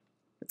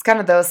it's kind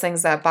of those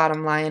things that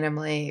bottom line, I'm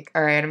like,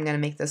 all right, I'm going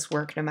to make this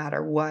work no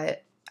matter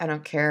what. I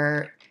don't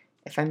care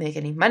if I make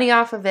any money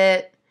off of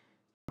it.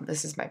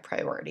 This is my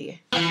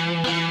priority.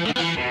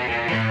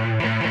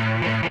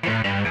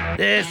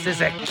 This is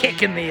a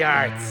kick in the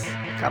arts.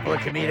 A couple of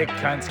comedic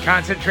cunts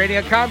concentrating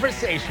a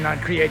conversation on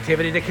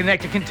creativity to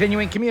connect a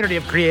continuing community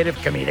of creative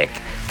comedic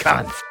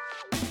cunts.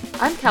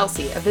 I'm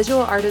Kelsey, a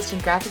visual artist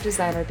and graphic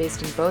designer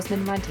based in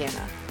Bozeman,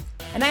 Montana.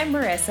 And I'm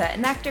Marissa,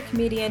 an actor,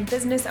 comedian,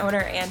 business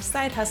owner, and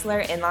side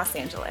hustler in Los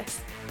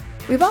Angeles.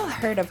 We've all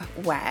heard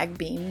of WAG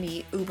being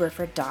the Uber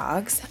for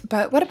dogs,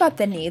 but what about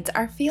the needs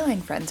our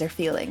feline friends are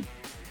feeling?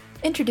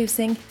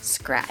 Introducing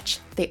Scratch,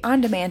 the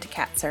on-demand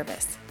cat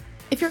service.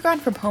 If you're gone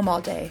from home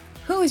all day,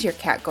 who is your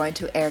cat going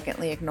to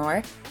arrogantly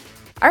ignore?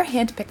 Our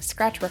hand-picked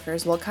Scratch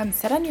workers will come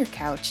sit on your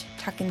couch,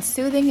 talking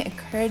soothing,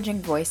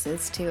 encouraging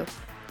voices to,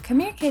 "Come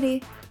here,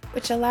 kitty,"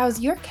 which allows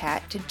your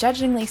cat to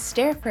judgingly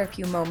stare for a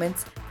few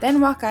moments, then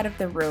walk out of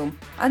the room,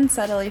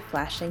 unsubtly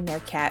flashing their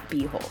cat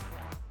beehole.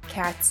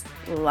 Cats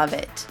love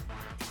it.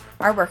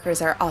 Our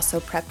workers are also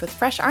prepped with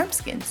fresh arm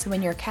skin, so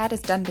when your cat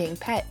is done being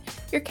pet,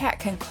 your cat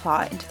can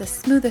claw into the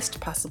smoothest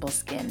possible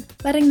skin,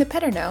 letting the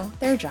petter know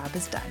their job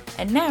is done.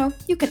 And now,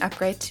 you can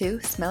upgrade to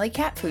Smelly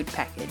Cat Food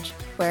Package,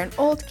 where an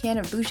old can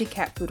of bougie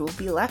cat food will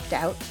be left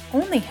out,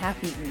 only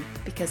half-eaten,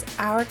 because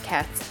our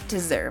cats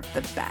deserve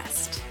the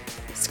best.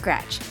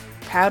 Scratch,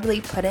 proudly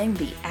putting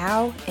the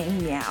ow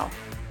in meow.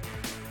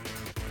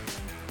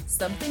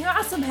 Something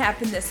awesome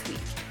happened this week.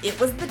 It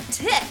was the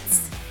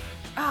tits!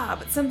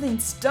 But something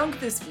stunk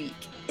this week.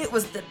 It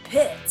was the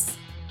pits.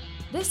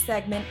 This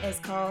segment is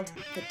called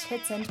The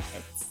Tits and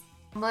Pits.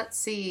 Let's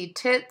see,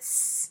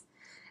 tits.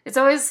 It's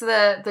always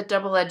the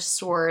double-edged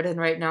sword, and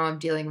right now I'm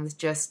dealing with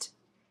just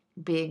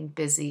being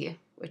busy,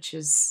 which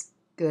is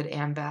good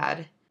and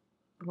bad.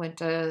 I went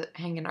to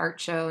hang an art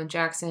show in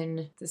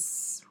Jackson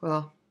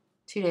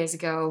 2 days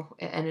ago.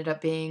 It ended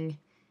up being,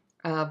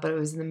 but it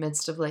was in the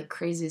midst of like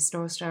crazy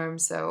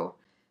snowstorms, so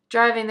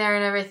driving there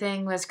and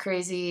everything was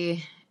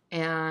crazy.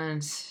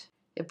 And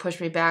it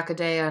pushed me back a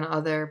day on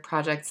other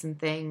projects and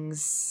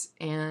things.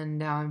 And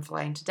now I'm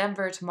flying to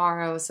Denver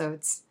tomorrow. So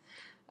it's,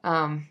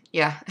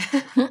 yeah.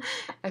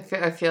 I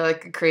feel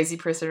like a crazy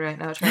person right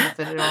now trying to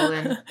fit it all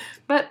in.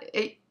 But,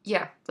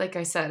 like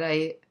I said,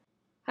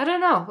 I don't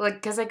know. Like,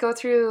 because I go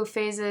through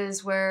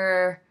phases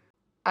where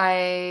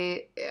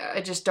I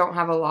just don't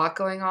have a lot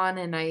going on.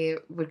 And I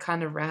would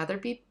kind of rather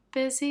be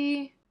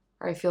busy.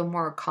 Or I feel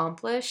more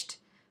accomplished.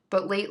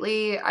 But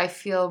lately, I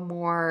feel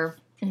more...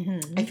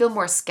 Mm-hmm. I feel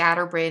more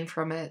scatterbrained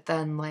from it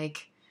than,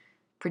 like,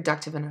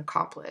 productive and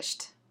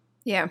accomplished.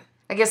 Yeah.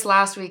 I guess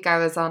last week I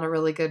was on a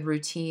really good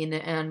routine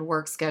and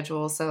work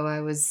schedule, so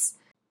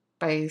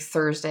by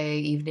Thursday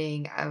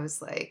evening, I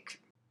was like...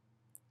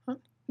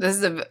 This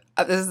is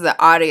the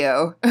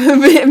audio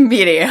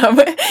medium.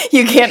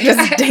 You can't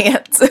just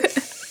dance.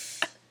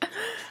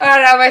 I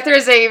don't know, by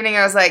Thursday evening,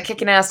 I was, like,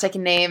 kicking ass,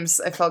 taking names.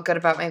 I felt good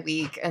about my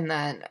week, and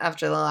then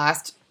after the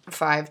last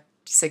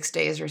 5-6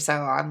 days or so,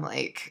 I'm,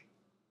 like...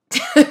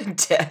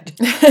 dead.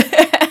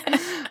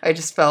 I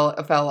just fell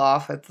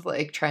off with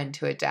like trying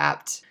to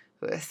adapt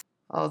with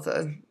all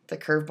the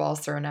curveballs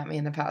thrown at me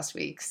in the past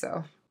week.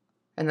 So,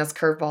 and that's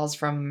curveballs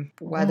from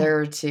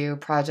weather to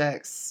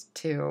projects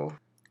to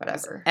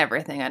whatever.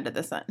 Everything under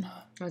the sun.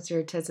 What's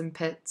your tits and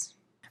pits?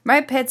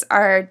 My pits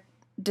are,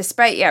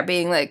 despite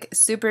being like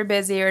super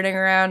busy, running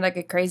around like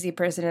a crazy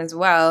person as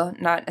well,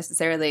 not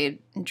necessarily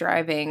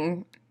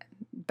driving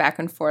back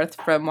and forth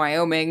from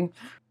Wyoming.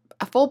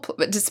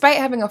 Despite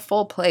having a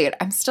full plate,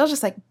 I'm still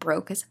just like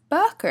broke as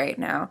fuck right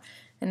now,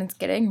 and it's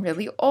getting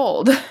really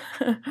old.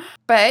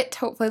 But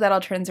hopefully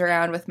that'll turn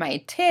around with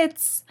my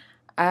tits.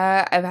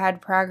 I've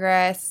had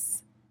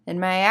progress in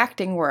my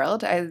acting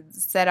world. I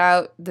set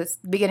out this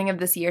beginning of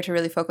this year to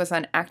really focus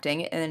on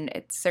acting, and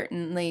it's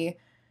certainly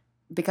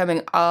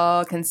becoming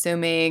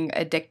all-consuming,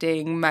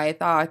 addicting my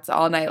thoughts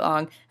all night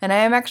long. And I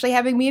am actually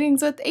having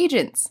meetings with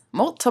agents,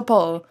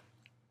 multiple.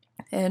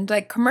 And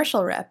like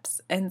commercial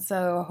reps. And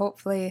so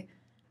hopefully,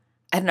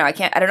 I don't know, I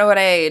don't know what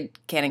I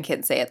can and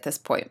can't say at this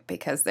point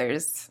because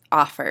there's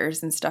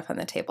offers and stuff on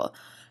the table.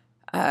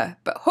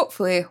 But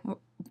hopefully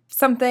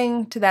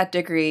something to that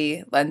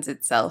degree lends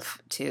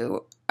itself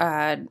to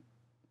a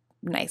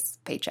nice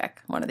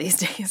paycheck one of these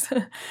days.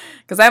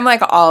 Because I'm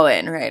like all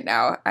in right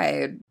now.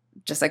 I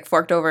just like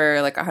forked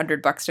over like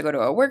 $100 to go to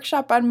a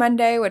workshop on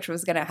Monday, which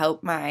was going to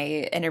help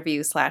my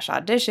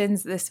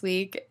interview/auditions this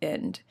week.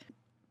 And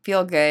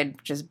feel good,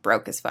 just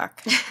broke as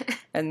fuck.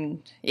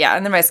 And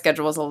then my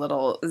schedule's a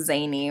little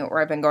zany, where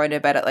I've been going to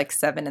bed at like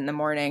 7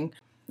 a.m.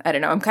 I don't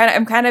know.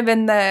 I'm kind of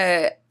in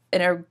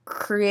a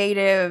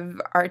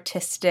creative,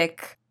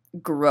 artistic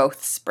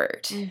growth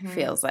spurt. Mm-hmm.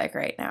 Feels like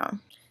right now.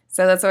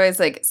 So that's always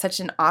like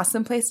such an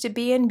awesome place to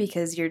be in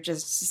because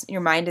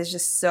your mind is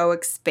just so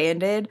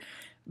expanded,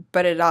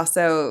 but it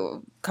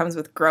also comes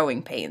with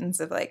growing pains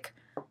of like,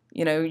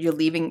 you're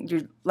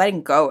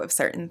letting go of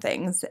certain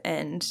things,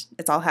 and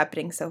it's all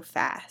happening so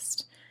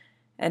fast.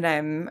 And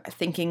I'm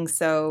thinking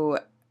so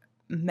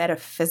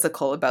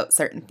metaphysical about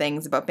certain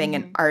things, about being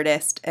an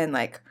artist and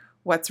like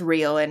what's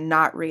real and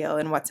not real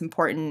and what's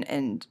important,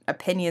 and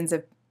opinions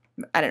of,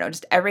 I don't know,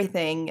 just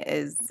everything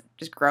is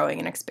just growing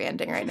and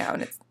expanding right now,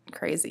 and it's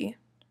crazy.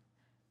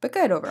 But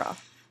good overall.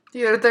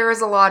 Yeah, there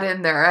was a lot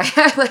in there.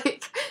 I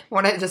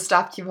wanted to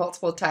stop you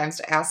multiple times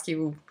to ask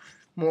you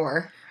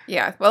more.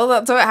 Yeah, well,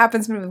 that's what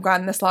happens when we've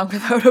gone this long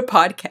without a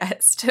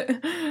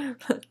podcast.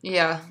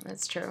 Yeah,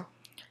 that's true.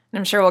 And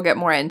I'm sure we'll get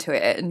more into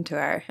it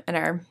in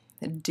our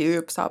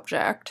deep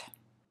subject.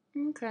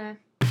 Okay.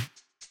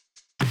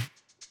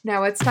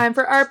 Now it's time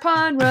for our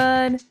pun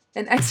run,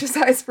 an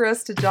exercise for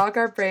us to jog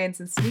our brains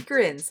and sneaker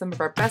in some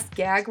of our best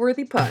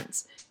gag-worthy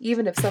puns,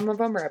 even if some of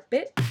them are a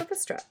bit of a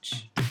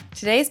stretch.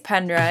 Today's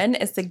pun run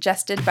is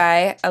suggested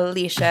by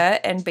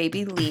Alicia and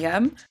baby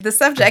Liam. The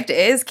subject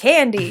is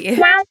candy.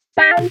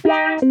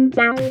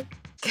 Gonna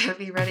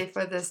be ready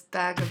for this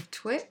bag of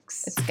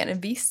Twix. It's gonna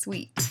be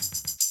sweet.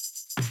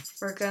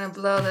 We're gonna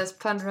blow this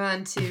pun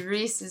run to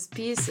Reese's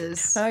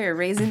Pieces. Oh, you're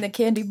raising the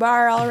candy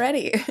bar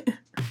already.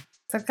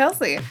 So,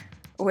 Kelsey,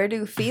 where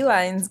do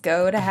felines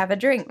go to have a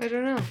drink? I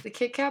don't know. The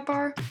Kit Kat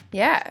bar?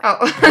 Yeah. Oh.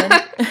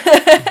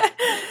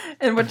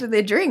 And what do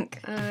they drink?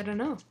 I don't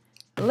know.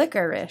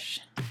 Licorice.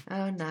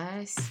 Oh,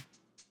 nice.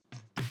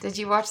 Did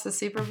you watch the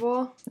Super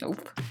Bowl?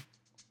 Nope.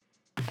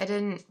 I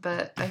didn't,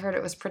 but I heard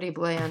it was pretty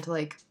bland,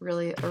 like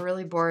a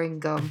really boring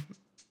gum.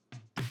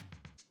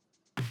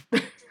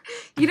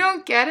 You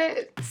don't get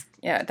it?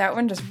 Yeah, that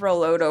one just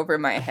rolled over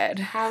my head.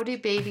 How do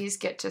babies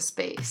get to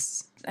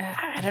space?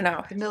 I don't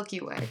know. The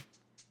Milky Way.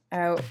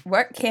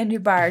 What candy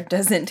bar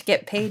doesn't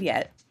get paid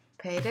yet?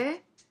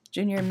 Payday?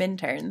 Junior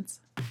Minturns.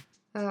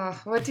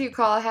 What do you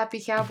call a happy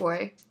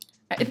cowboy?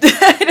 I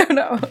don't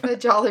know. A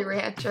Jolly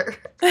Rancher.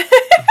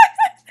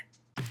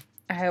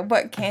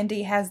 What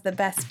candy has the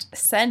best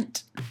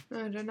scent?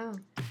 I don't know.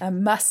 A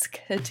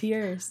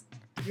Musketeers.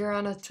 You're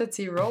on a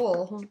Tootsie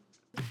Roll.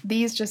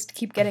 These just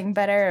keep getting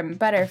better and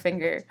better,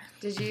 Finger.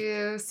 Did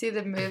you see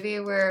the movie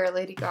where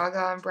Lady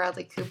Gaga and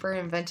Bradley Cooper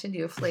invented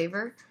new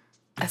flavor?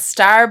 A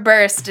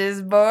starburst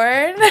is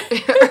born.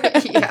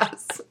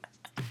 Yes.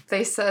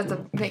 They said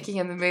the making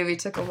of the movie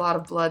took a lot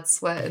of blood,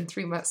 sweat, and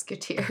 3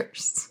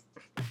 Musketeers.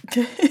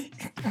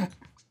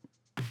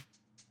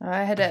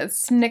 I had a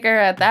snicker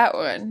at that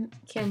one.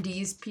 Can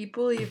these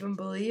people even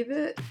believe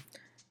it?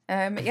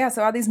 Yeah,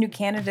 so all these new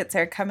candidates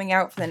are coming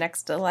out for the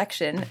next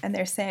election, and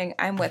they're saying,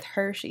 I'm with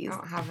Hershey's. I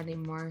don't have any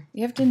more.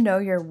 You have to know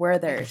your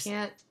worthers.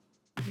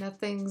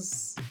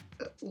 Nothing's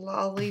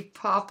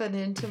lollipopping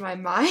into my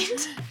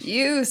mind.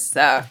 You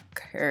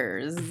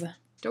suckers.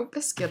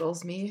 Don't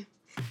Skittles me.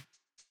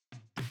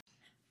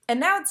 And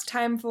now it's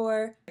time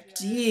for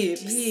Deep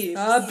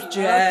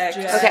Subject.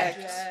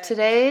 Okay,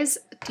 today's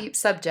deep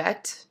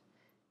subject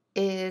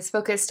is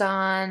focused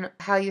on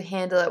how you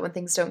handle it when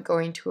things don't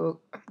go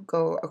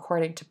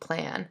according to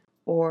plan,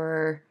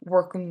 or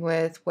working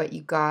with what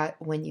you got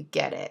when you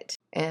get it.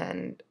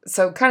 And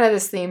so kind of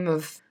this theme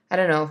of, I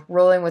don't know,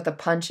 rolling with the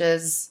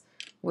punches,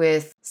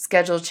 with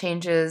schedule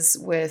changes,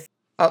 with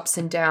ups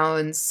and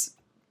downs,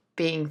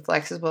 being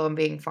flexible and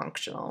being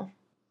functional,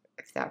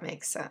 if that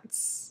makes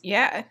sense.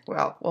 Yeah.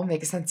 Well, we'll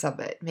make sense of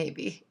it,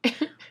 maybe.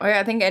 Well,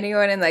 yeah, I think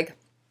anyone in like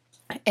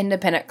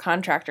independent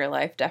contractor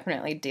life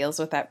definitely deals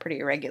with that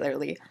pretty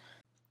regularly.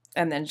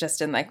 And then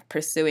just in like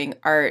pursuing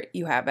art,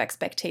 you have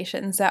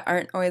expectations that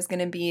aren't always going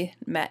to be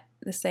met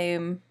the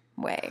same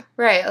way.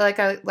 Right.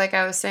 Like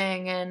I was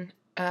saying in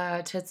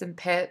Tits and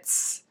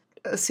Pits,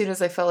 as soon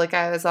as I felt like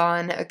I was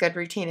on a good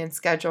routine and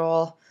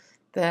schedule,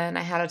 then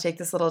I had to take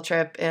this little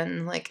trip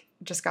and like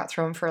just got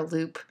thrown for a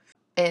loop.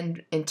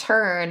 And in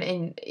turn,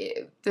 in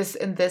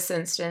this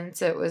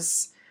instance, it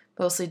was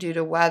mostly due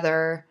to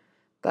weather.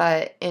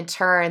 But in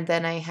turn,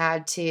 then I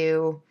had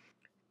to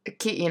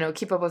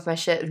keep up with my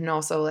shit and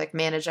also like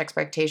manage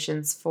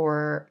expectations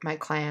for my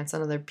clients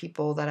and other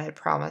people that I had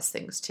promised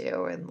things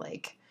to. And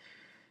like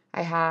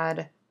I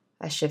had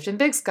a shift in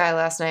Big Sky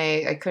last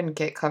night I couldn't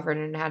get covered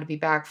and had to be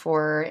back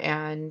for.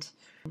 And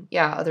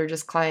yeah, other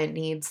just client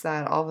needs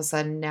that all of a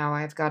sudden now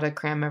I've got to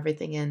cram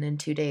everything in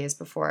 2 days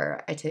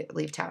before I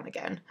leave town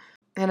again.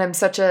 And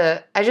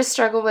I just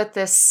struggle with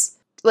this.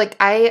 Like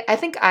I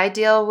think I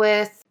deal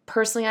with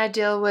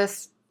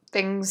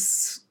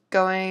things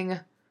going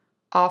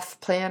off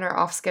plan or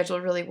off schedule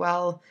really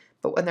well,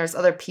 but when there's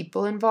other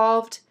people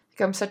involved,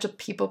 like I'm such a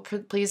people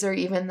pleaser,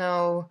 even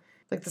though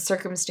like the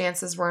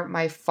circumstances weren't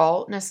my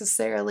fault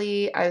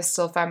necessarily, I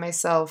still find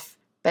myself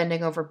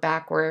bending over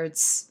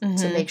backwards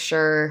to make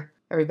sure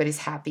everybody's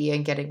happy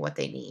and getting what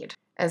they need,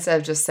 instead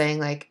of just saying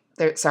like,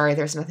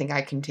 there's nothing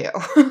I can do.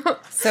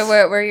 So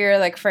what were your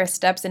like first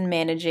steps in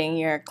managing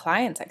your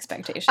clients'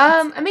 expectations?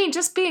 I mean,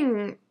 just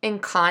being in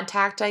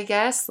contact, I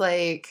guess,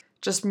 like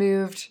just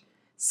moved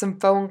some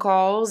phone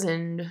calls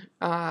and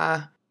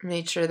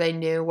made sure they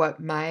knew what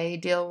my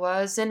deal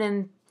was. And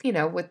then,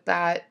 with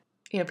that,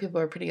 people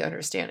are pretty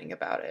understanding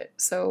about it.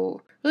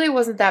 So really it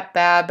wasn't that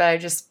bad, but I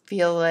just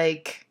feel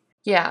like,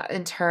 yeah,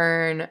 in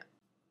turn,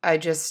 I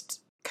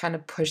just kind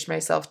of pushed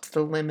myself to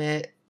the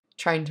limit,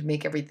 trying to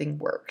make everything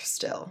work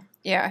still.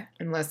 Yeah.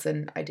 In less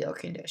than ideal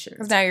conditions.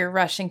 Because now you're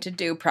rushing to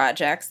do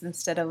projects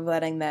instead of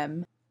letting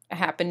them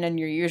happen in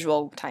your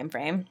usual time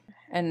frame.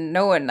 And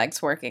no one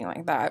likes working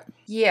like that.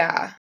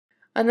 Yeah.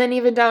 And then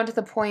even down to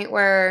the point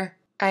where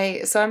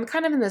I'm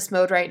kind of in this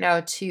mode right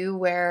now too,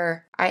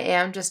 where I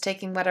am just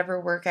taking whatever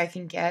work I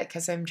can get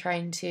because I'm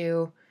trying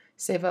to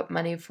save up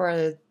money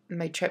for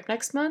my trip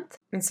next month.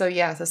 And so,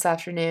 yeah, this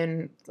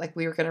afternoon, like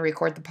we were going to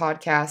record the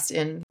podcast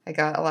and I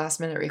got a last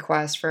minute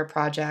request for a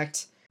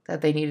project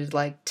that they needed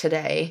like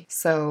today.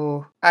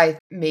 So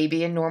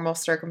maybe in normal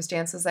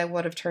circumstances, I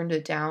would have turned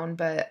it down,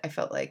 but I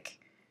felt like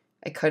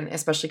I couldn't,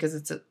 especially because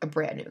it's a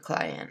brand new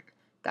client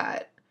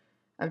that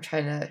I'm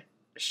trying to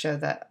show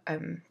that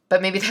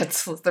but maybe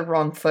that's the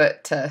wrong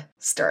foot to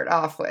start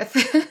off with.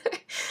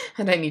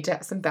 And I need to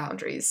have some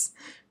boundaries.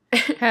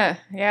 Yeah,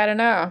 I don't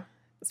know.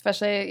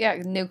 Especially,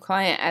 new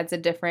client adds a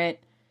different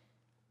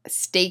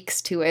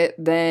stakes to it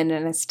than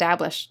an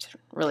established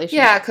relationship.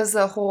 Yeah, because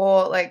the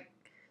whole, like,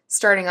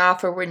 starting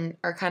off or when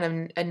our kind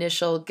of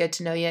initial get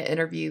to know you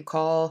interview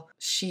call,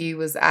 she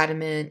was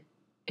adamant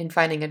in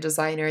finding a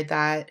designer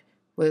that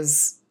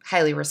was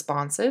highly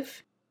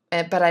responsive.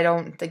 But I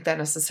don't think that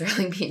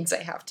necessarily means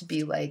I have to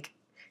be, like,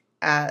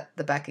 at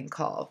the beck and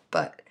call.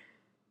 But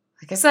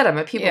like I said, I'm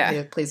a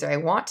people pleaser. I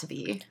want to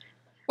be.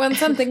 Well,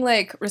 something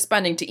like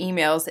responding to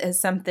emails is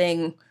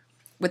something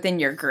within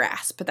your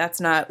grasp, but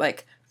that's not,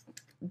 like,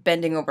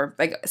 bending over.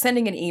 Like,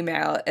 sending an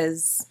email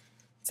is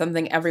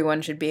something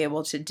everyone should be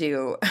able to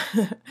do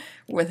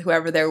with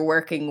whoever they're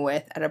working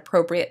with at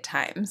appropriate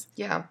times.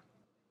 Yeah.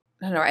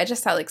 I don't know. I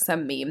just saw, like,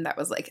 some meme that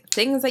was, like,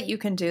 things that you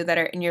can do that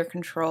are in your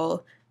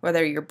control,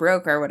 whether you're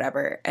broke or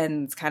whatever,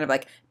 and it's kind of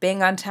like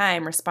being on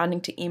time, responding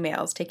to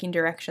emails, taking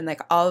direction,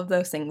 like all of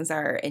those things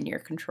are in your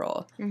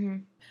control. Mm-hmm.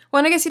 Well,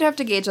 and I guess you'd have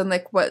to gauge on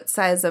like what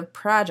size of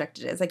project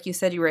it is. Like you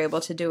said, you were able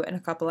to do it in a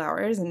couple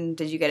hours, and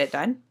did you get it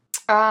done?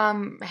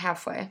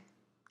 Halfway,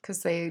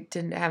 because they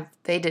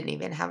didn't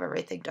even have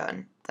everything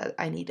done that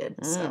I needed.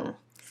 So,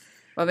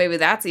 well, maybe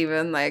that's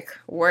even like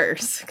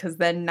worse, because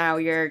then now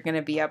you're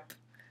gonna be up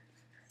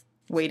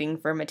waiting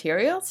for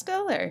material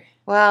still, or?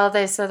 Well,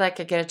 they said I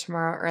could get it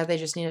tomorrow, or they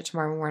just need it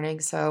tomorrow morning,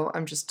 so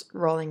I'm just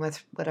rolling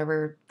with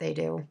whatever they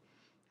do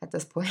at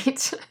this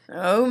point.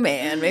 Oh,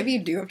 man. Maybe you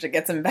do have to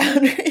get some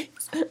boundaries.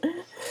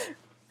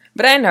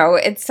 But I know,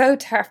 it's so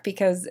tough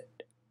because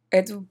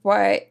it's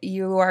what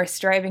you are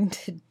striving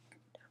to,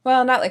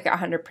 well, not like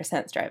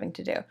 100% striving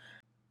to do.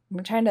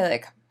 I'm trying to,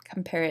 like,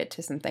 compare it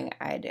to something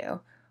I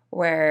do,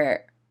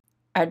 where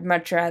I'd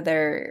much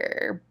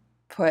rather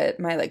put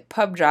my like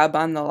pub job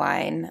on the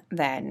line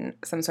than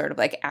some sort of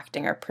like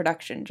acting or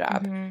production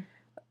job. Mm-hmm.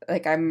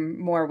 Like I'm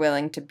more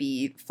willing to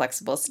be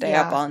flexible, stay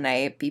up all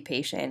night, be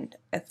patient.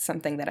 It's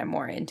something that I'm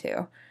more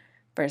into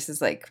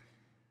versus like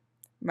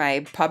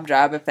my pub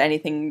job. If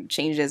anything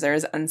changes or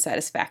is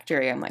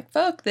unsatisfactory, I'm like,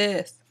 fuck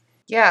this.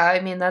 Yeah, I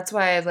mean, that's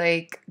why I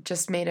like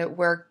just made it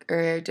work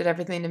or did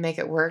everything to make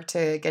it work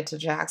to get to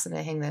Jackson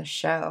to hang this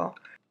show.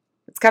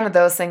 It's kind of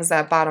those things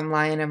that bottom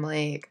line, I'm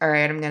like, all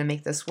right, I'm going to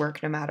make this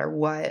work no matter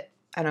what.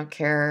 I don't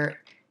care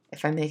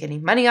if I make any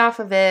money off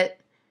of it.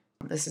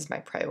 This is my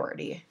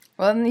priority.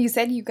 Well, and you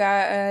said you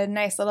got a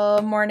nice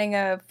little morning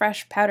of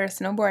fresh powder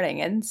snowboarding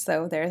in,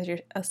 so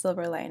there's a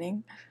silver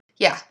lining.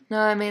 Yeah. No,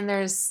 I mean,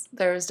 there's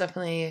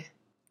definitely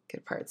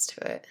good parts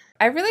to it.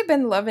 I've really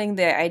been loving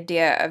the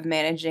idea of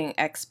managing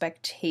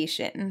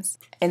expectations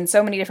in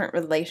so many different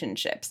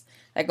relationships.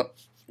 Like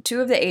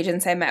 2 of the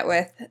agents I met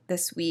with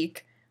this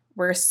week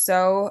were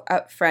so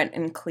upfront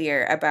and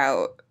clear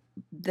about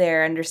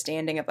their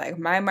understanding of like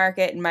my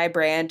market and my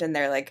brand, and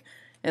they're like,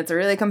 it's a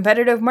really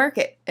competitive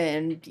market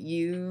and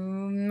you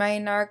might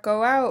not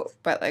go out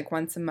but like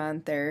once a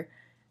month, or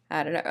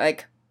I don't know,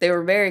 like they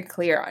were very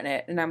clear on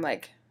it, and I'm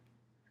like,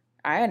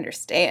 I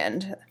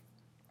understand.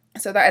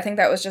 So that I think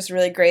that was just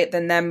really great.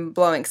 Then them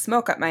blowing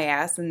smoke up my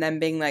ass and them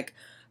being like,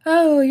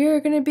 oh,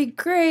 you're gonna be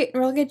great,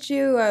 we'll get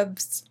you a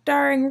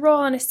starring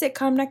role in a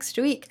sitcom next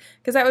week,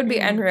 because that would be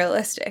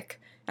unrealistic,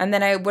 and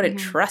then I wouldn't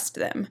trust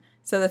them.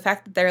 So the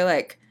fact that they're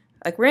like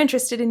we're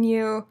interested in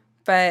you,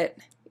 but,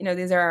 you know,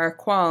 these are our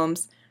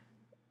qualms,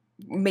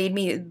 made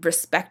me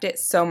respect it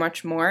so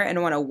much more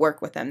and want to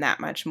work with them that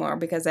much more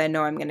because I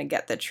know I'm going to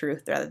get the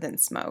truth rather than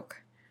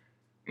smoke.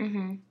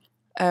 Mm-hmm.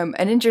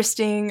 An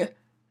interesting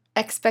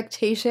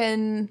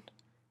expectation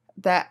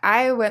that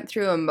I went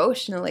through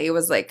emotionally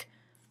was like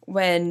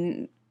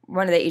when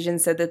one of the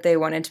agents said that they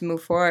wanted to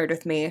move forward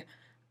with me.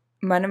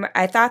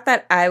 I thought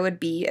that I would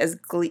be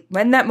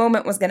when that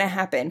moment was going to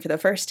happen for the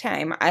first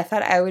time, I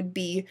thought I would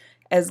be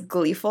as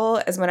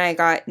gleeful as when I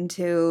got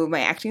into my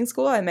acting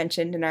school. I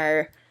mentioned in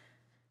our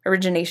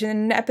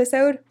origination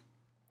episode.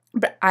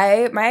 But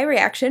my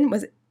reaction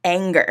was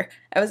anger.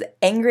 I was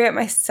angry at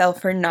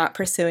myself for not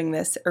pursuing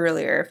this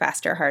earlier,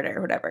 faster, harder,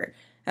 whatever.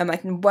 I'm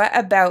like, what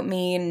about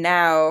me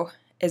now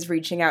is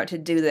reaching out to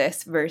do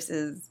this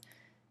versus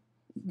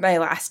my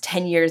last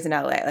 10 years in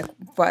LA? Like,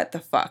 what the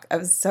fuck? I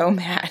was so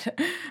mad.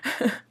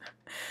 I'm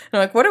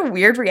like, what a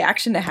weird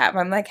reaction to have.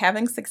 I'm like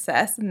having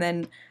success, and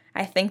then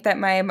I think that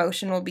my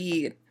emotion will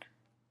be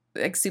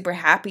like super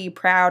happy,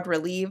 proud,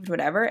 relieved,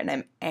 whatever, and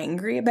I'm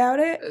angry about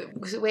it.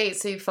 Wait,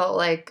 so you felt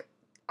like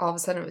all of a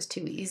sudden it was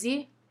too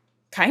easy?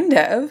 kind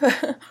of.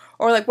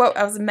 Or like, what,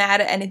 I was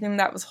mad at anything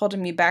that was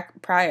holding me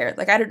back prior.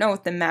 Like, I don't know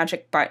what the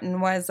magic button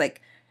was.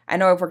 Like, I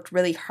know I've worked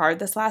really hard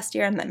this last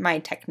year on my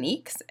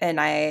techniques, and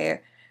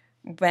I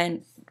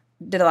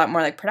did a lot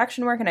more like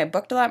production work, and I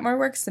booked a lot more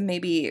work. So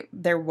maybe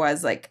there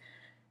was like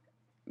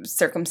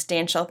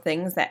circumstantial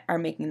things that are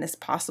making this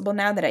possible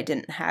now that I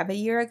didn't have a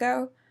year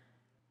ago.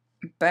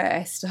 But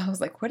I still was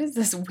like, what is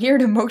this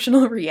weird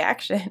emotional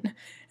reaction?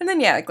 And then,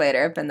 yeah, like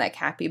later I've been like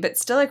happy, but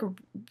still like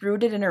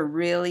rooted in a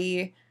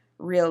really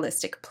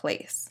realistic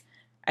place.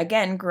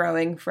 Again,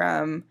 growing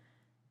from,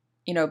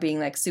 you know, being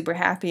like super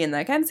happy and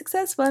like, I'm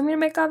successful, I'm going to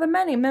make all the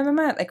money,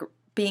 like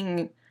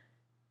being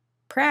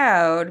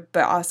proud,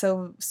 but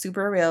also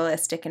super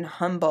realistic and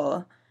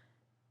humble.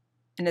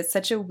 And it's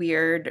such a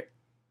weird,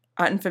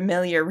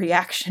 unfamiliar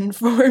reaction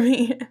for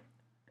me.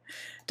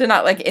 To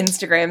not like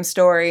Instagram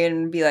story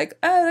and be like,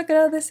 oh, look at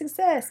all this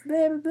success,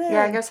 blah, blah, blah.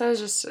 Yeah, I guess I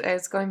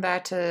was going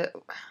back to,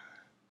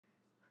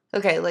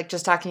 okay, like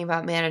just talking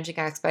about managing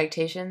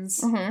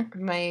expectations.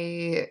 Mm-hmm.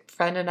 My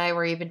friend and I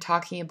were even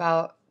talking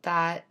about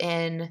that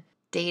in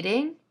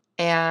dating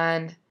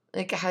and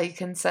like how you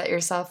can set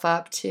yourself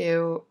up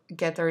to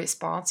get the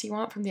response you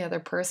want from the other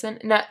person.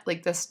 Not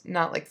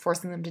like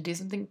forcing them to do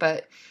something,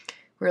 but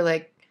we're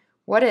like,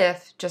 what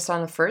if just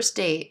on the first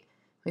date,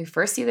 when you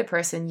first see the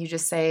person, you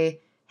just say,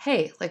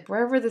 hey, like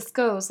wherever this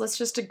goes, let's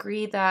just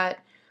agree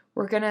that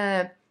we're going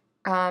to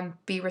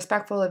be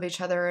respectful of each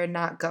other and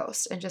not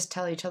ghost and just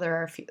tell each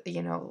other,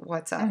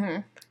 what's up.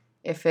 Mm-hmm.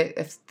 If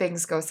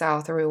things go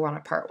south or we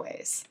want to part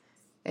ways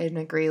and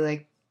agree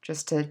like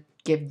just to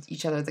give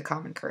each other the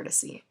common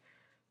courtesy.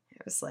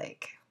 It was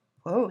like,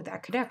 whoa,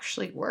 that could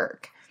actually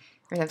work.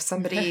 And if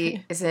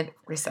somebody isn't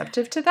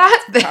receptive to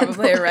that, then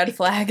Probably a red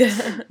flag.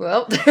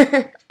 Well,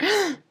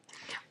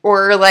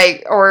 or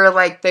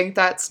think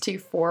that's too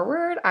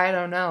forward. I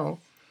don't know.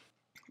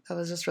 That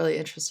was just really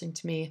interesting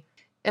to me.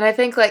 And I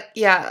think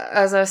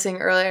as I was saying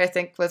earlier, I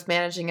think with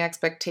managing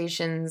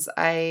expectations,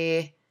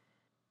 I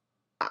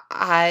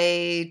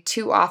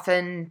too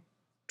often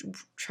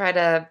try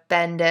to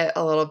bend it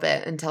a little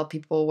bit and tell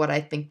people what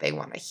I think they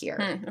want to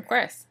hear. Of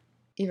course.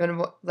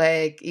 Even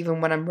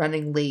when I'm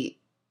running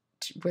late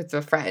with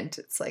a friend,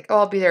 it's like, oh,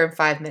 I'll be there in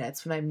 5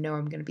 minutes when I know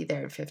I'm going to be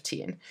there in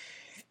 15.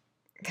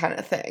 Kind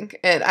of thing.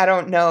 And I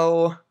don't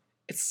know,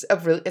 it's a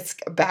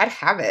bad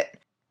habit.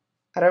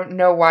 I don't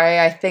know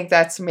why I think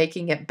that's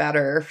making it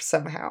better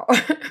somehow.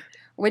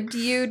 Would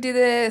you do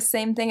the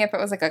same thing if it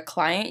was like a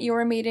client you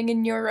were meeting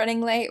and you were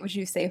running late? Would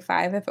you say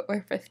 5 if it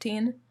were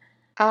 15?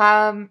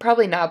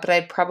 Probably not,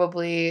 but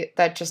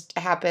that just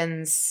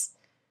happens.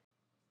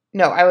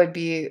 No, I would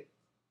be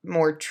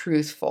more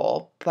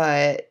truthful,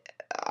 but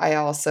I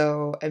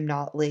also am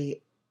not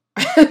late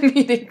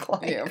meeting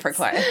clients. Yeah, for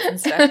clients and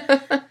stuff.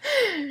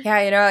 Yeah,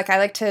 I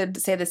like to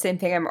say the same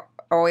thing. I'm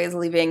always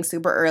leaving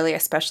super early,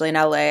 especially in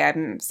LA.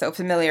 I'm so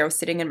familiar with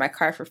sitting in my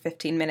car for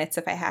 15 minutes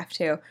if I have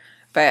to.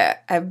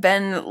 But I've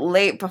been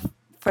late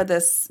for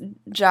this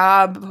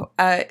job.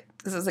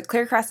 This was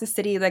clear across the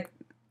city,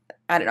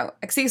 I don't know,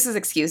 excuses.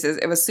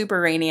 It was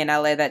super rainy in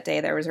LA that day.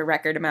 There was a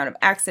record amount of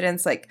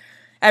accidents.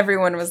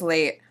 Everyone was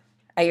late.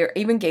 I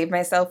even gave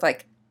myself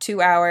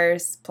 2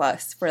 hours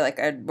plus for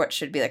what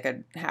should be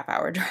a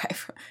half-hour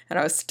drive. And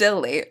I was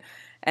still late.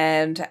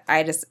 And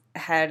I just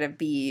had to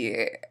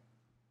be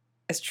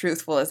as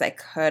truthful as I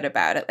could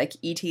about it.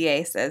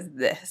 ETA says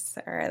this,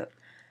 or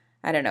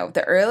I don't know.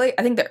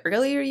 I think the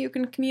earlier you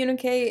can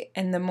communicate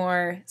and the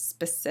more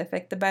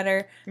specific, the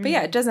better. Mm-hmm. But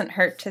yeah, it doesn't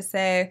hurt to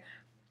say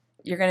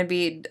you're going to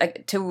be,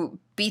 to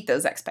beat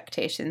those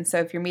expectations. So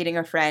if you're meeting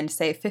a friend,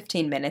 say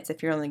 15 minutes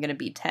if you're only going to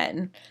be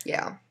 10.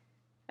 Yeah.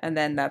 And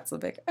then that's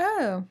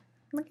oh,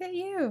 look at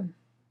you.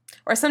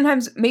 Or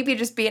sometimes maybe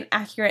just be an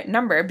accurate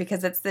number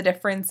because it's the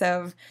difference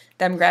of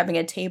them grabbing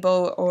a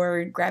table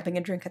or grabbing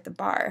a drink at the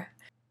bar.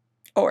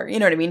 Or, you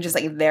know what I mean? Just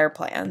their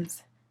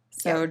plans.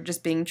 So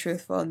just being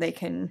truthful and they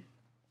can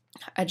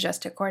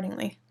adjust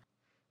accordingly.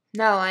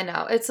 No, I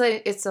know.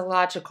 It's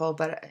illogical,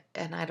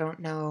 and I don't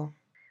know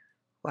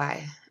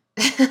why.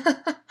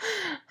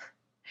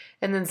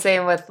 And then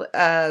same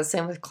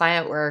with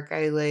client work.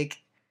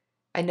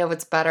 I know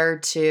it's better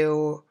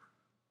to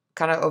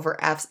kind of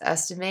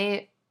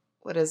overestimate.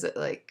 What is it,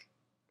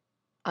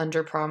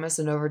 under promise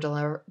and over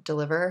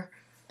deliver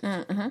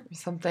Mm-hmm. or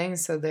something,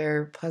 so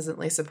they're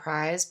pleasantly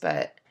surprised.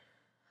 But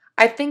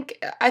I think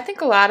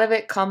a lot of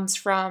it comes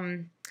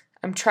from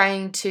I'm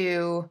trying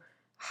to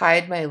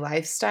hide my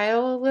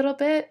lifestyle a little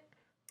bit.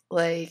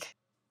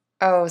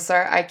 Oh,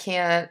 sorry, I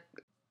can't.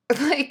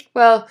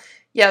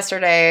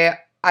 Yesterday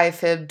I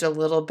fibbed a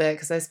little bit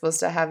because I was supposed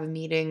to have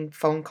a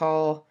phone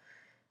call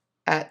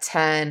at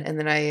 10, and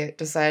then I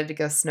decided to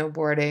go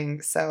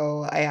snowboarding,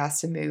 so I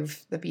asked to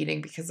move the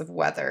meeting because of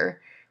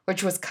weather,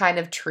 which was kind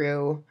of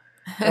true,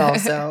 but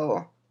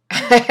also...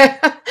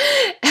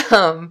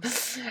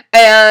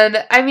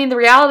 and I mean, the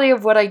reality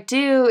of what I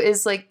do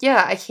is I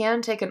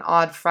can take an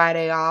odd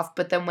Friday off,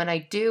 but then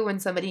when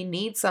somebody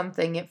needs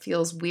something, it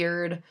feels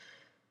weird.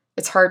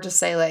 It's hard to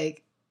say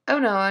oh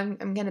no,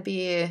 I'm going to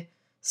be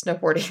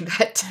snowboarding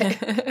that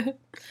day.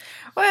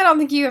 Well, I don't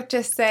think you have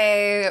to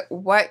say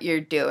what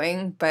you're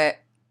doing, but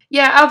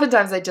Yeah,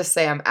 oftentimes I just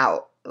say I'm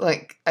out.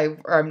 Like,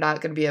 or I'm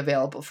not going to be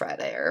available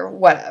Friday or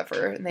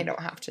whatever. And they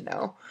don't have to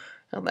know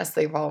unless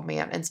they follow me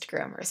on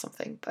Instagram or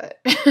something. But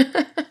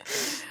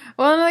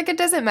well, like it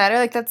doesn't matter.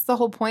 Like that's the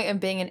whole point of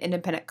being an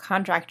independent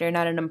contractor,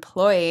 not an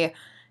employee,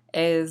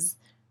 is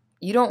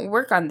you don't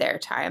work on their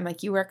time.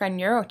 Like you work on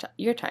your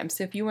time.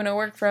 So if you want to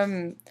work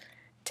from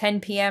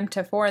 10 p.m.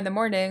 to 4 in the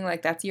morning,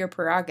 like that's your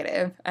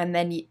prerogative. And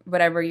then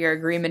whatever your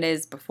agreement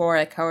is before,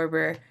 like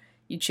however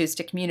you choose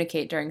to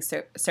communicate during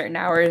certain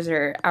hours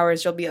or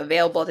hours you'll be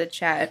available to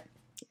chat.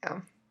 Yeah.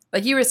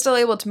 Like you were still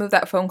able to move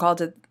that phone call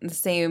to the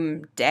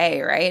same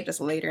day, right? Just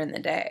later in the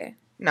day.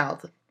 No,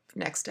 the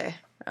next day.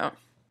 Oh.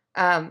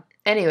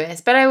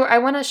 Anyways, but I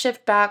want to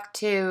shift back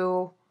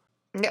to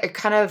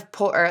kind of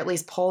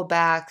pull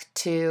back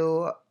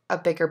to a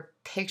bigger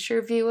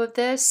picture view of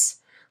this.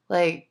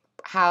 Like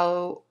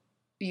how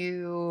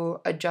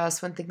you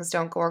adjust when things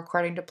don't go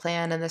according to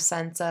plan, in the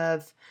sense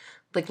of,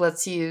 like,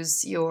 let's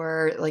use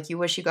your, like, you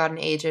wish you got an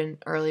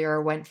agent earlier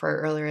or went for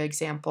an earlier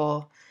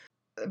example.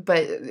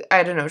 But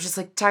I don't know, just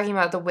like talking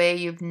about the way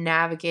you've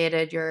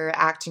navigated your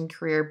acting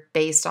career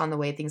based on the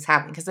way things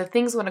happen. Because if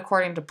things went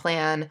according to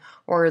plan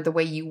or the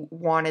way you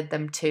wanted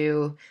them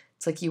to,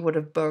 it's like you would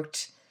have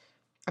booked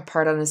a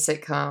part on a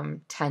sitcom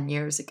 10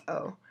 years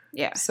ago.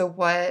 Yeah. So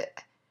what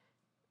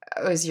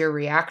was your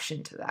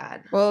reaction to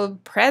that? Well,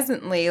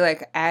 presently,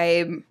 like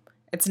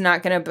it's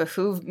not going to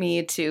behoove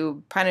me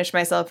to punish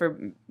myself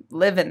or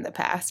live in the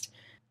past.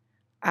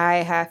 I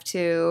have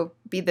to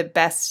be the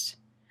best.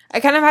 I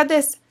kind of had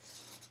this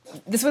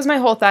was my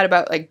whole thought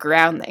about like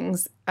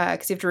groundlings,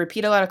 because you have to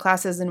repeat a lot of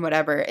classes and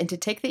whatever, and to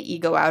take the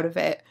ego out of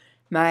it,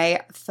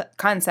 my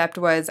concept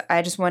was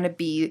I just want to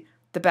be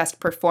the best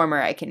performer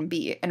I can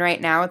be. And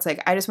right now it's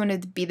like I just want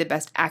to be the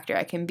best actor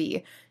I can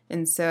be.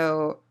 And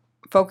so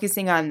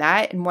focusing on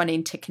that and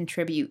wanting to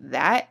contribute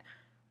that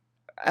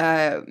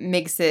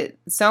makes it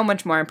so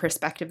much more in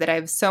perspective that I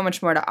have so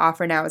much more to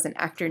offer now as an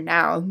actor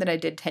now than I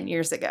did 10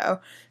 years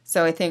ago.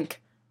 So I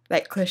think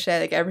that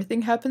cliche, like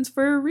everything happens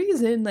for a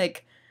reason,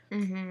 like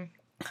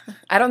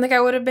I don't think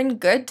I would have been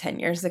good 10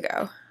 years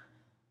ago.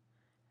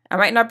 I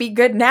might not be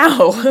good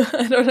now.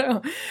 I don't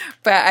know.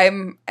 But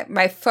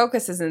my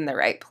focus is in the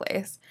right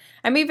place.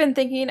 I'm even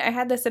thinking, I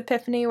had this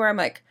epiphany where I'm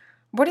like,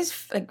 what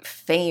is like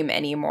fame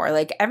anymore?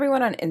 Like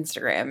everyone on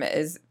Instagram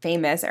is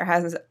famous or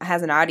has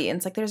an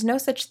audience. Like there's no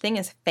such thing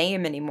as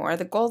fame anymore.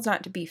 The goal is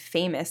not to be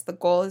famous. The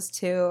goal is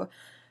to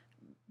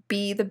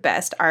be the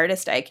best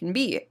artist I can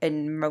be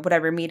in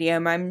whatever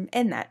medium I'm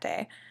in that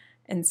day.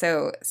 And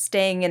so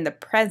staying in the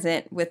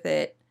present with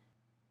it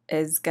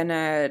is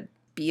gonna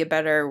be a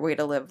better way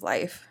to live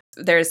life.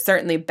 There's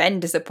certainly been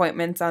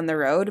disappointments on the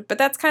road, but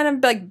that's kind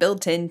of like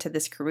built into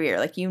this career.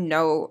 Like, you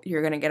know,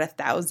 you're gonna get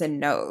 1,000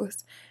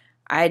 no's.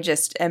 I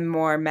just am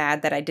more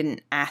mad that I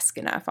didn't ask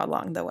enough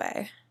along the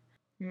way.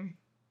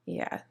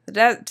 Yeah. Did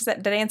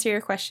I answer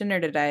your question or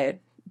did I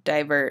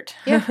divert?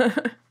 Yeah.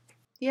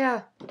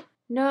 Yeah.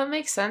 No, it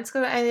makes sense,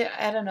 because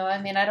I don't know.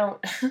 I mean, I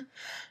don't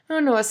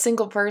know a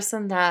single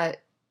person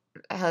that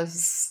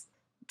has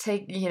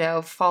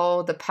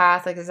followed the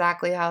path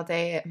exactly how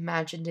they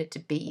imagined it to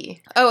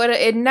be. Oh,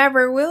 it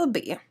never will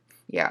be.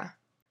 Yeah.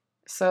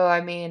 So, I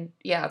mean,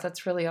 yeah,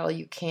 that's really all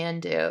you can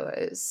do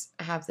is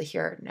have the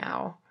here and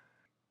now.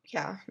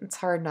 Yeah, it's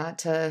hard not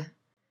to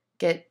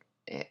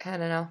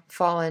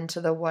fall into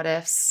the what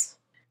ifs.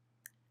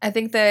 I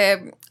think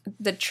the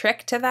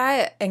trick to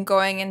that and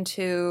going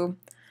into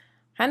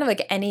kind of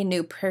like any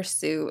new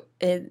pursuit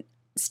is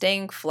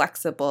staying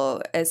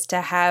flexible is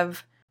to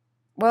have,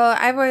 well,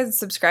 I've always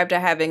subscribed to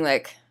having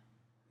like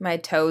my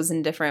toes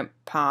in different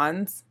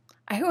ponds.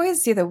 I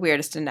always see the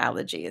weirdest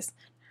analogies.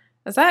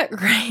 Is that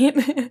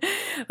right?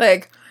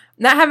 Like,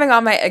 not having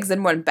all my eggs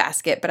in one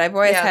basket, but I've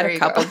always had a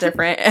couple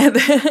different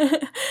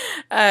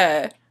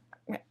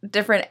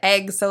different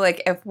eggs. So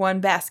like if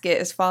one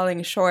basket is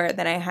falling short,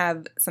 then I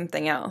have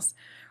something else.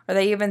 Or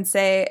they even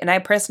say, and I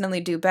personally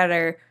do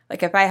better,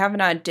 like if I have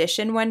an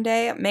audition one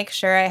day, make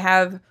sure I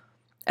have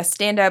a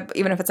stand-up,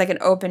 even if it's like an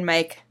open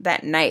mic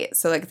that night.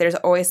 So like there's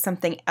always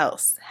something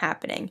else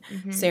happening.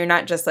 So you're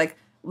not just like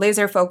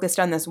laser focused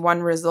on this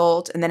one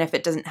result, and then if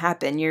it doesn't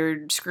happen,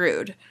 you're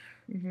screwed.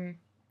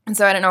 And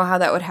so I don't know how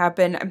that would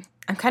happen.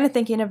 I'm kind of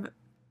thinking of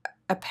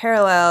a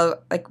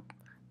parallel, like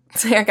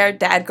our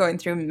dad going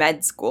through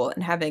med school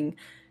and having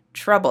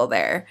trouble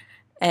there,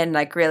 and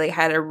like really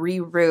had to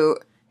reroute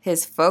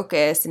his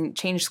focus and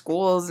change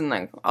schools and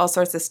like all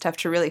sorts of stuff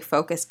to really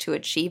focus to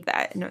achieve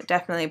that. And it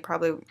definitely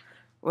probably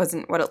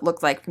wasn't what it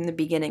looked like from the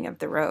beginning of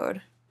the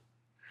road.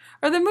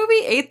 Or the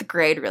movie 8th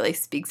Grade really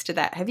speaks to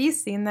that. Have you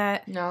seen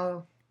that?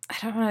 No. I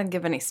don't want to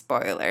give any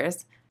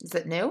spoilers. Is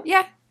it new?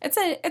 Yeah, it's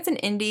an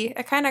indie.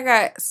 It kind of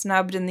got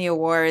snubbed in the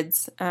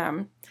awards.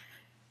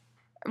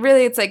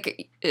 Really, it's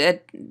like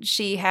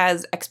she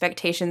has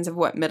expectations of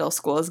what middle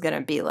school is going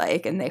to be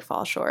like, and they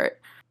fall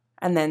short.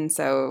 And then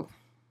so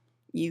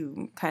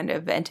you kind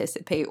of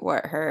anticipate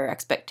what her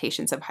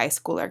expectations of high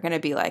school are going to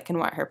be like and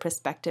what her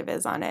perspective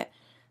is on it.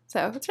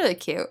 So it's really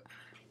cute.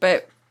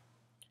 But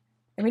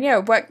I mean, yeah,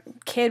 what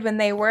kid when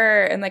they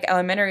were in like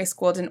elementary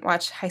school didn't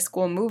watch high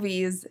school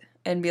movies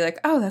and be like,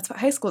 oh, that's what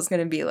high school is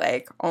going to be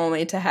like,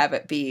 only to have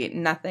it be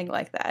nothing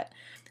like that.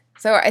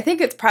 So I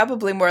think it's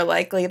probably more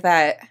likely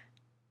that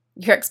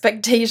your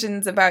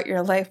expectations about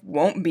your life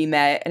won't be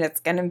met and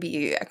it's going to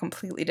be a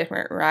completely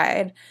different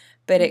ride,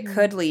 but it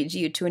could lead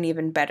you to an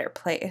even better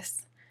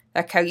place.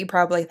 Like how you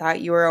probably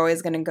thought you were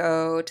always going to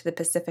go to the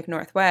Pacific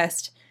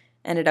Northwest,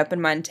 ended up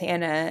in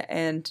Montana,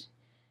 and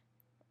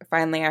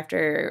finally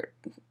after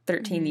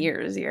 13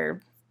 years,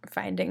 you're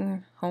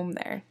finding home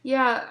there.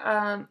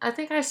 Yeah, I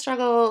think I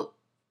struggle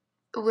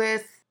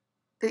with,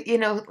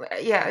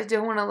 I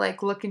don't want to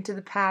like look into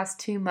the past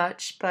too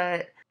much,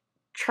 but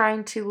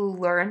trying to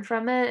learn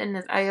from it.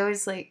 And I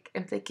always like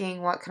am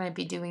thinking, what can I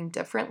be doing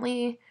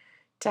differently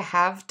to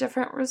have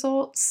different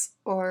results,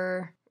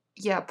 or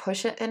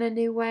push it in a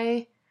new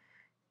way?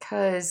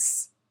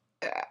 Because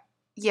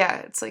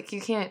it's like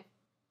you can't.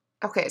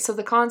 Okay, so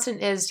the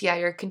constant is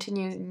you're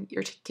continuing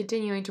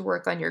to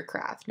work on your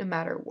craft no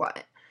matter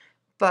what.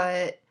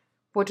 But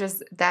what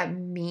does that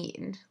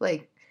mean?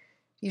 Like,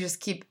 you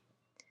just keep,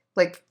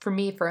 like, for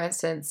me, for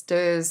instance,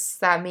 does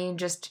that mean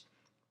just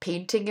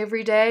painting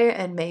every day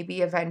and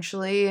maybe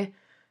eventually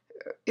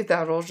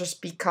that'll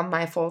just become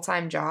my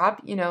full-time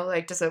job?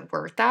 Like, does it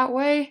work that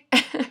way?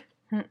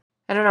 I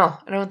don't know.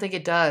 I don't think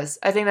it does.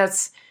 I think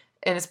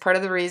and it's part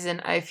of the reason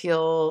I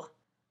feel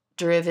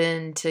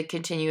driven to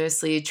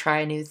continuously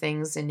try new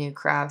things and new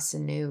crafts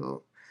and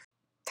new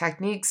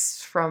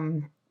techniques,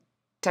 from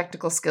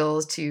technical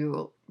skills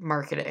to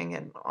marketing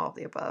and all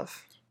the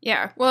above.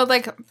 Yeah. Well,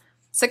 like,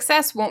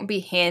 success won't be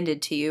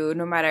handed to you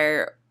no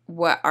matter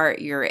what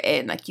art you're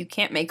in. Like, you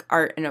can't make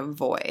art in a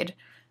void.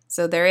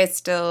 So there is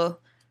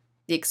still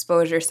the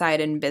exposure side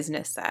and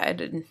business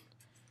side. And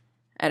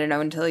I don't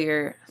know, I'm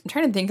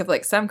trying to think of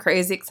like some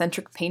crazy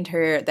eccentric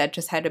painter that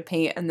just had to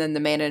paint and then the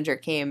manager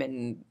came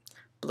and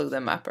blew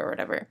them up or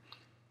whatever.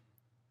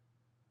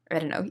 I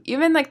don't know.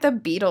 Even like the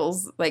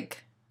Beatles,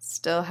 like,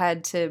 still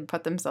had to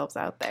put themselves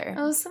out there.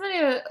 Oh,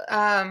 somebody,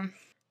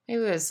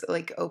 maybe it was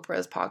like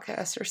Oprah's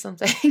podcast or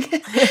something.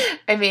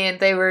 I mean,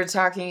 they were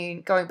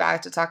going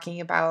back to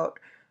talking about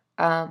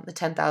the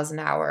 10,000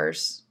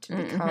 hours to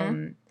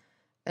become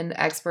an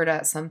expert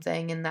at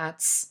something, and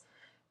that's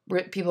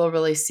people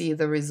really see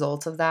the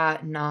result of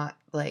that, not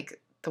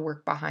like the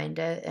work behind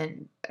it.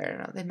 And I don't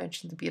know, they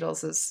mentioned the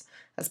Beatles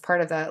as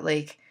part of that.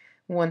 Like,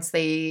 once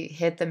they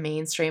hit the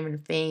mainstream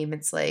and fame,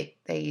 it's like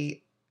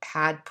they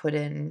had put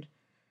in,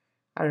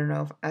 I don't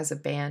know, as a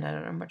band, I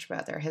don't know much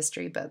about their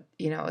history, but,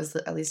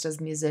 at least as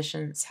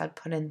musicians, had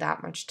put in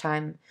that much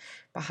time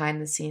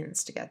behind the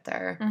scenes to get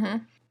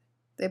there.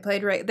 They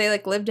they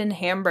like lived in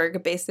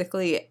Hamburg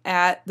basically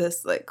at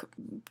this like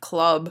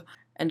club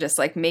and just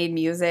like made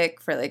music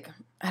for like,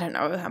 I don't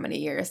know how many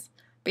years.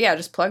 But yeah,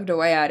 just plugged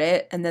away at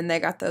it, and then they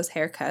got those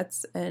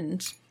haircuts,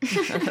 and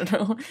I don't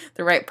know,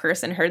 the right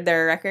person heard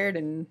their record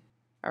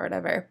or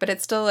whatever. But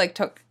it still like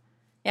took,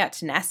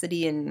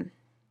 tenacity and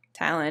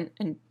talent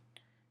and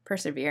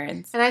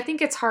perseverance. And I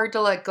think it's hard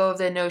to let go of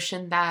the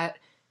notion that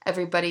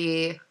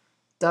everybody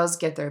does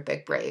get their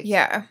big break.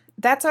 Yeah,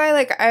 that's why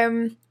like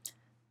I'm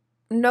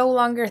no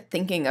longer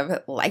thinking of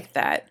it like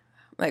that.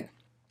 Like,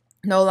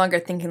 no longer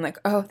thinking like,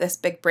 oh, this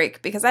big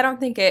break, because I don't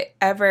think it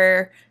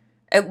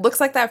looks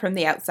like that from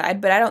the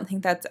outside, but I don't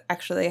think that's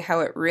actually how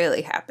it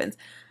really happens.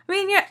 I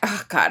mean,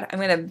 oh God, I'm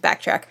going to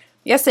backtrack.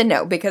 Yes and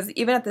no, because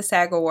even at the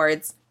SAG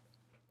Awards,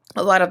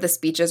 a lot of the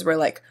speeches were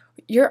like,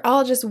 you're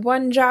all just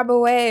one job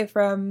away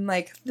from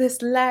like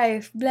this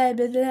life, blah,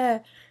 blah, blah.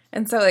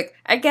 And so like,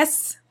 I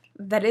guess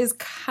that is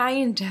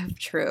kind of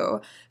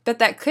true, but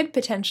that could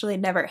potentially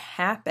never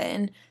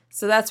happen.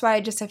 So that's why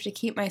I just have to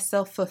keep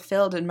myself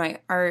fulfilled in my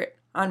art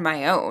on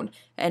my own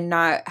and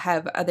not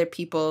have other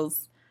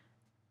people's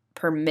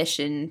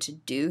permission to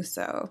do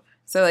so.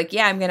 So like,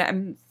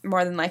 I'm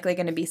more than likely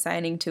going to be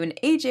signing to an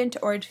agent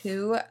or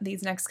two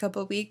these next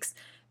couple of weeks,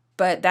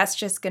 but that's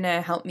just going to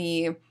help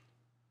me,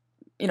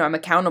 I'm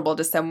accountable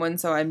to someone,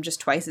 so I'm just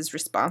twice as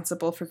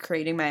responsible for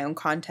creating my own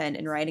content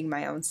and writing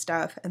my own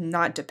stuff and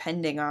not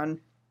depending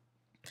on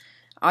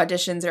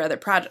auditions or other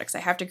projects. I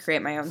have to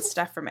create my own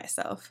stuff for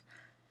myself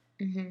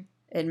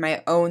in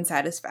my own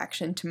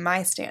satisfaction to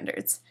my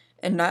standards,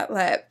 and not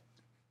let,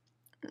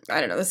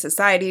 I don't know, the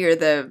society or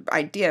the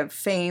idea of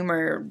fame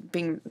or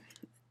being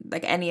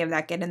like any of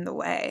that get in the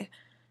way,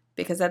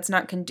 because that's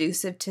not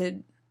conducive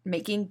to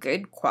making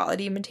good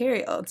quality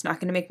material. It's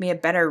not going to make me a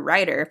better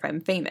writer if I'm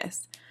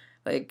famous.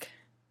 Like,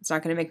 it's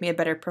not going to make me a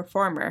better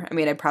performer. I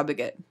mean, I'd probably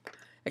get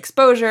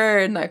exposure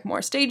and like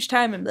more stage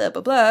time and blah,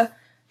 blah, blah.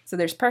 So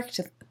there's perks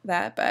to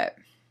that, but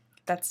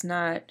that's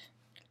not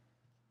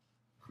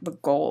the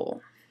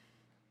goal.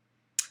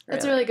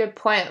 That's a really good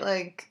point.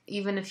 Like,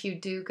 even if you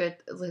do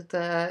get like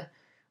the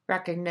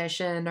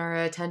recognition or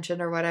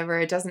attention or whatever,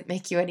 it doesn't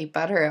make you any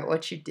better at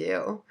what you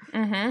do.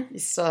 You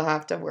still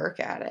have to work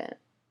at it.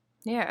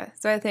 Yeah.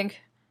 So I think,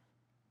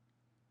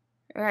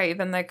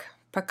 even like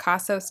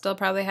Picasso still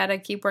probably had to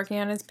keep working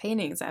on his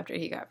paintings after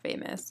he got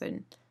famous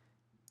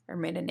or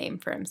made a name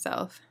for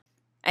himself.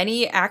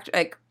 Any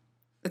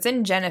it's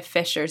in Jenna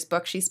Fisher's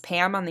book. She's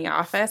Pam on The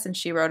Office, and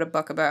she wrote a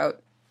book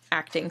about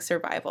acting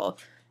survival.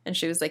 And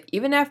she was like,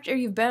 even after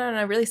you've been on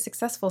a really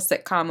successful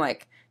sitcom,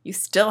 like, you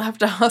still have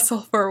to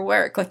hustle for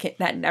work. Like,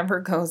 that never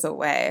goes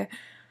away.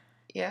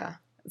 Yeah.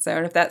 So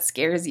if that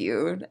scares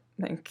you,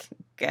 like,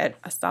 get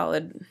a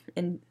solid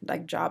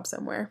job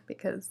somewhere,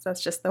 because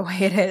that's just the way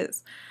it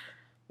is.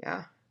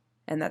 Yeah.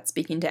 And that's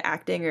speaking to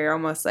acting, or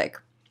almost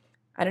like,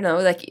 I don't know,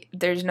 like,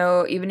 there's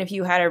no, even if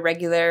you had a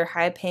regular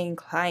high-paying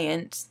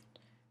client,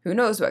 who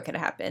knows what could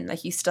happen?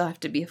 Like, you still have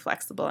to be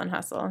flexible and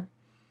hustle.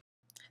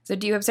 So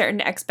do you have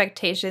certain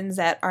expectations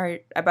that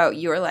aren't about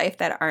your life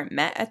that aren't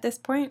met at this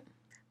point?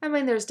 I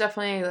mean, there's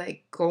definitely,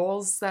 like,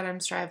 goals that I'm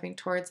striving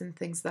towards and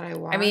things that I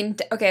want. I mean,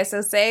 okay,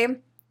 so say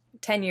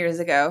 10 years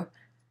ago,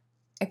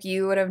 if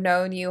you would have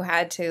known you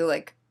had to,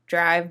 like,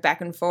 drive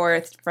back and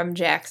forth from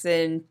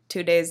Jackson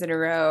 2 days in a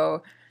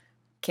row,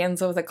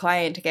 cancel with a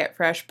client to get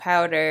fresh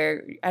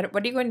powder.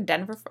 What are you going to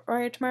Denver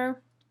for tomorrow?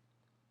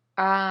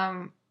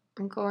 I'm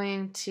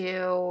going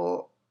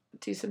to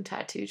do some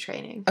tattoo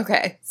training.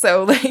 Okay,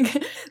 so,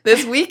 like,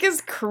 this week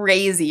is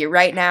crazy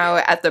right now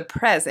at the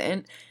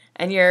present,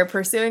 and you're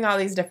pursuing all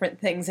these different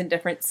things in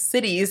different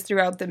cities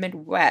throughout the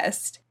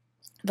Midwest.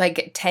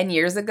 Like, 10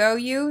 years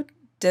ago,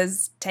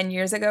 does 10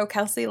 years ago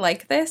Kelsey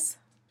like this?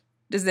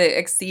 Does it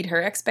exceed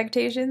her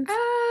expectations?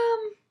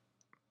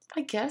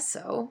 I guess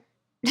so.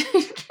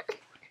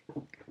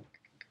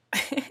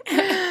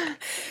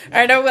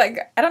 I know, like,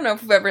 I don't know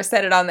if I've ever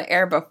said it on the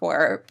air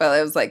before, but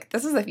it was like,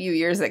 this was a few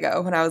years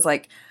ago when I was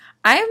like,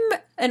 I'm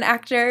an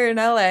actor in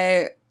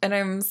LA and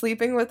I'm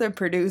sleeping with a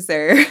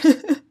producer.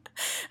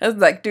 I was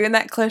like doing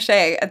that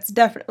cliche. It's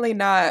definitely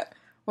not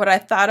what I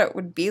thought it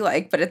would be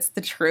like, but it's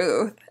the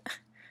truth.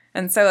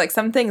 And so, like,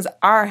 some things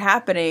are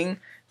happening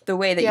the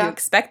way that you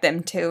expect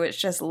them to. It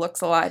just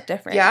looks a lot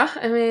different. Yeah,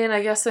 I mean,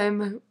 I guess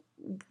I'm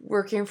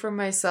working for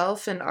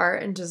myself in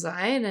art and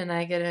design, and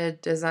I get to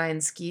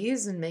design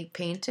skis and make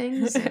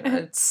paintings,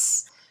 and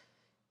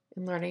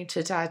I'm learning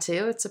to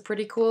tattoo. It's a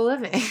pretty cool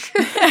living.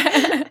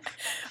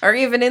 Or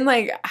even in,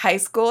 like, high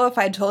school, if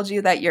I told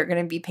you that you're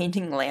going to be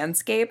painting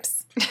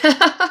landscapes,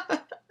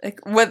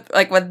 would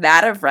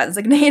that have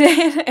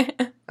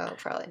resonated? Oh,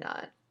 probably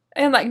not.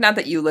 And, like, not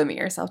that you limit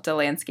yourself to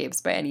landscapes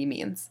by any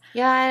means.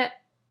 Yeah.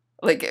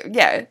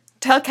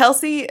 Tell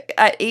Kelsey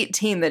at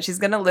 18 that she's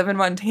going to live in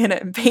Montana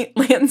and paint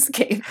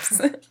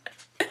landscapes.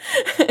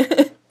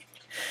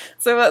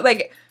 So,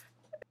 like,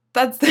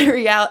 that's the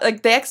reality.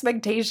 Like, the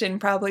expectation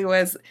probably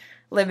was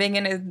living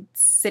in a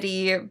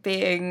city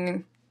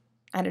being,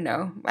 I don't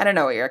know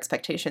what your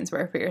expectations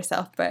were for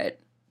yourself, but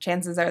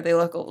chances are they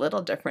look a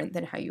little different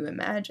than how you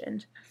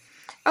imagined.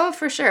 Oh,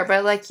 for sure.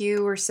 But like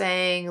you were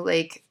saying,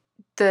 like,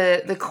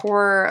 the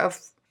core of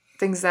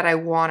things that I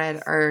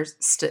wanted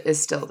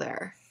is still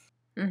there.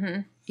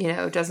 Mm-hmm. You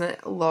know, it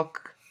doesn't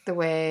look the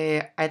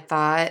way I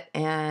thought,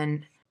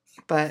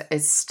 but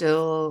it's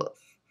still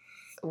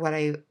what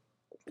I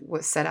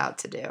was set out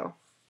to do.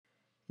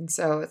 And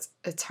so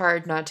it's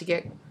hard not to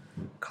get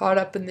caught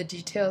up in the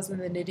details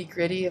and the nitty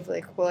gritty of,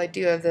 like, well, I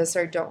do have this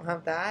or don't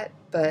have that,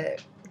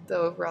 but the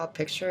overall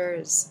picture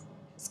is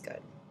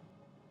good.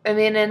 I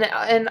mean,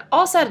 and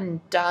all said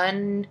and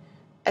done,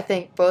 I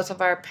think both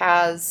of our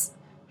paths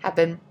have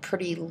been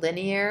pretty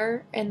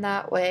linear in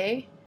that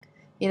way.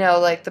 You know,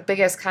 like, the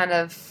biggest kind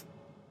of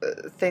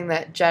thing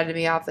that jetted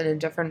me off in a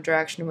different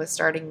direction was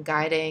starting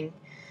guiding.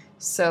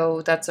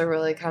 So that's a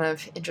really kind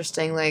of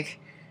interesting, like,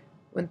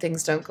 when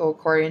things don't go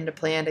according to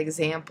planned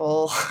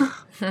example.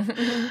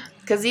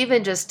 Because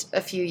even just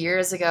a few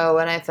years ago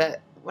when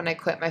I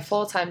quit my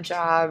full-time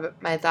job,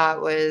 my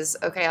thought was,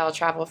 okay, I'll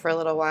travel for a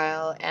little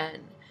while and,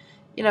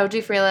 you know,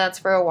 do freelance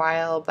for a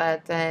while,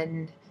 but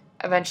then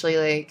eventually,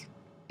 like,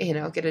 you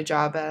know, get a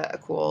job at a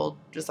cool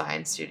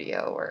design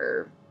studio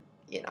or,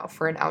 you know,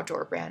 for an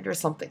outdoor brand or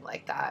something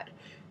like that.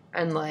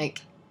 And,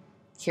 like,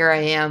 here I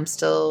am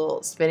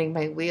still spinning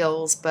my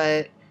wheels,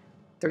 but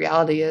the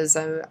reality is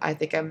I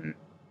think I'm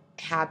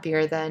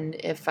happier than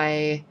if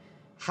I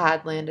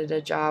had landed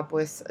a job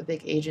with a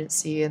big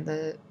agency in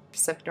the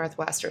Pacific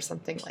Northwest or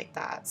something like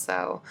that.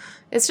 So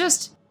it's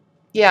just,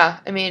 yeah,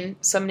 I mean,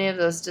 so many of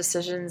those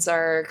decisions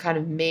are kind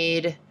of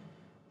made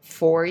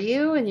for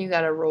you and you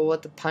got to roll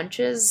with the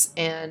punches.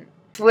 And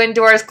when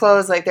doors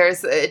close, like,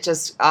 it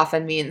just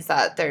often means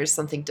that there's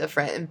something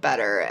different and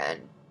better, and,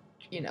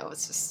 you know,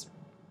 it's just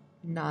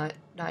not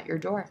your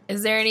door.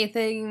 Is there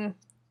anything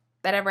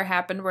that ever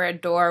happened where a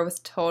door was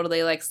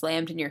totally, like,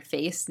 slammed in your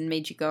face and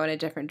made you go in a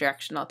different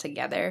direction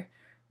altogether?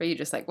 Or you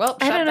just like, well,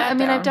 shut I don't know. that I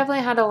mean, down? I've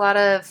definitely had a lot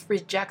of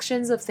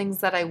rejections of things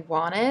that I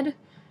wanted,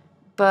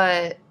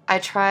 but I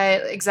try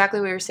exactly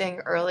what you were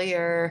saying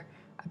earlier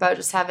about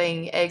just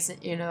having eggs,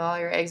 you know, all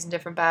your eggs in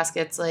different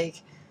baskets.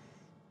 Like,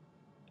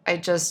 I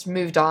just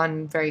moved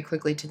on very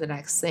quickly to the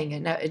next thing,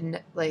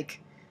 and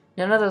like,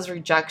 none of those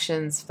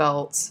rejections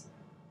felt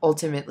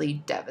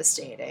ultimately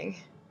devastating.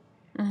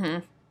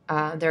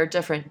 Mm-hmm. There are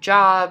different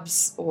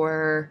jobs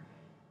or,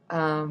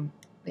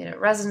 you know,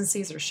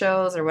 residencies or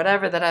shows or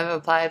whatever that I've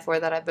applied for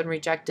that I've been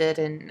rejected,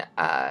 and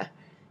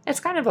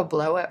it's kind of a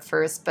blow at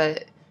first,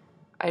 but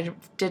I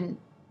didn't,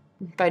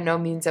 by no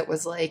means it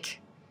was like,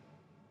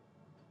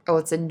 oh,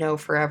 it's a no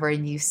forever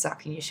and you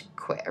suck and you should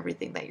quit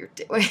everything that you're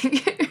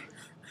doing.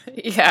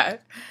 Yeah.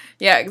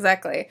 Yeah,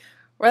 exactly.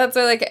 Well, that's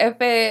why, like,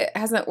 if it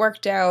hasn't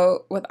worked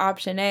out with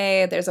option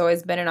A, there's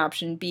always been an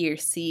option B or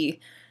C.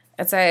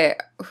 It's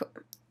like,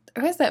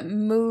 who was that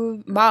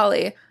movie?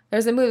 Molly. There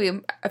was a movie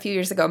a few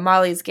years ago,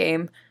 Molly's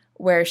Game,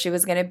 where she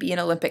was going to be an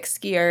Olympic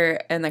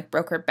skier and, like,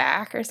 broke her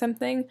back or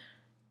something.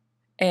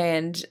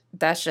 And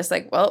that's just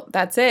like, well,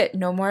 that's it.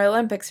 No more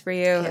Olympics for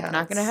you. Yeah, it's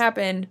not going to it's-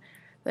 happen.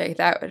 Like,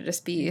 that would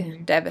just be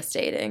Mhm.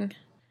 devastating.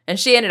 And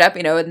she ended up,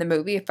 in the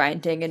movie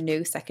finding a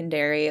new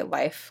secondary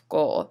life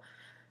goal.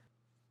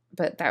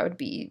 But that would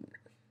be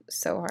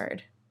so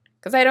hard.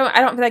 Because I don't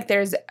feel like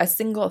there's a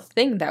single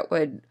thing that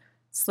would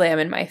slam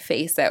in my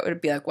face that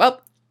would be like,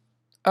 well,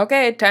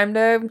 okay, time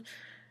to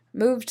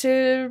move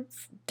to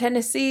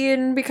Tennessee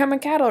and become a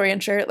cattle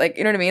rancher. Like,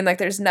 you know what I mean? Like,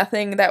 there's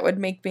nothing that would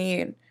make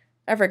me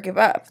ever give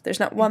up. There's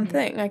not one Mhm.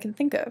 thing I can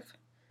think of.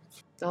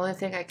 The only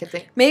thing I could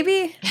think,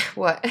 Maybe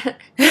what?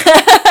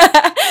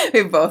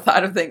 we both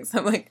thought of things.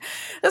 I'm like,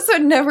 this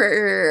would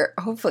never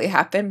hopefully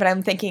happen, but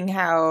I'm thinking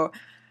how,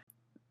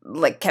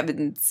 like,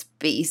 Kevin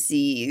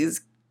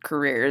Spacey's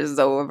career is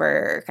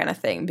over kind of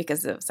thing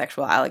because of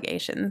sexual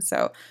allegations.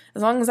 So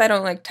as long as I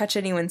don't, like, touch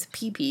anyone's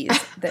pee-pees,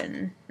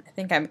 then I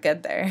think I'm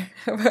good there.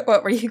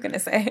 What were you going to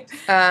say?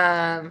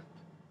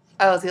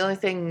 Oh, the only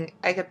thing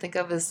I could think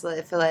of is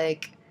I feel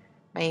like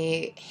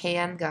my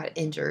hand got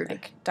injured.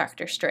 Like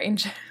Doctor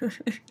Strange.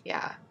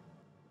 Yeah.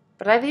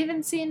 But I've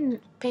even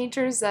seen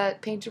painters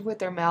that painted with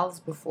their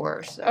mouths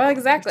before. So Oh,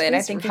 exactly. And I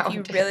it's think if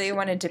you rounded. really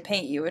wanted to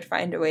paint, you would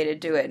find a way to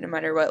do it no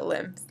matter what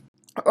limbs.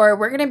 Or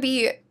we're going to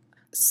be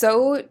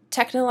so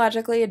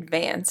technologically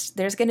advanced,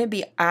 there's going to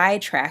be eye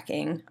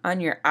tracking on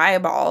your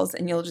eyeballs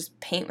and you'll just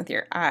paint with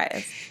your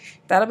eyes.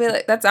 That'll be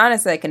like, that's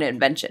honestly like an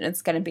invention.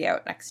 It's going to be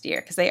out next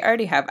year because they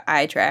already have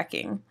eye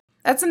tracking.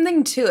 That's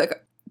something too.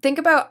 Like, think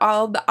about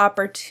all the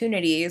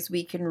opportunities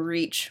we can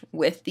reach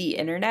with the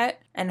internet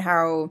and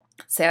how,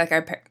 say, like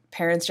our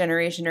parents'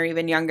 generation or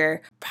even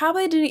younger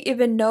probably didn't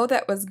even know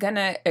that was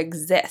gonna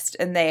exist,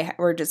 and they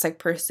were just like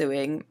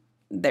pursuing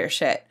their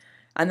shit.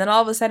 And then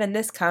all of a sudden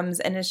this comes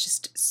and it's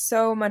just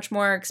so much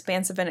more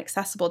expansive and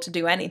accessible to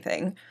do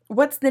anything.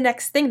 What's the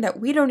next thing that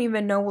we don't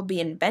even know will be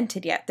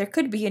invented yet? There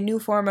could be a new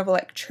form of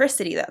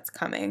electricity that's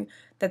coming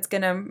that's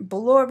going to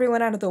blow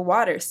everyone out of the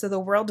water. So the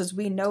world as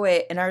we know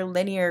it and our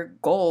linear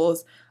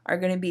goals are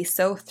going to be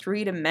so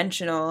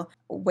three-dimensional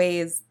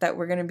ways that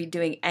we're going to be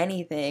doing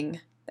anything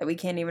that we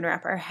can't even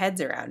wrap our heads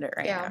around it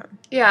right now.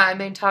 Yeah, I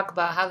mean, talk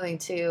about having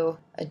to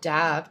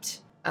adapt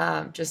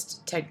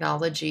just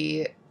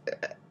technology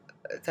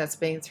that's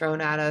being thrown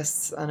at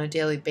us on a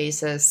daily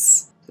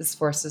basis. This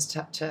forces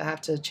to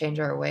have to change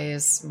our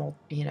ways,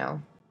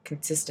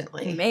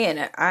 consistently.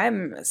 Man,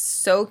 I'm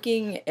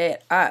soaking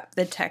it up,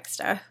 the tech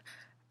stuff.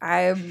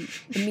 I'm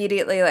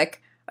immediately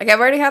like I've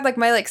already had like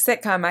my like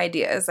sitcom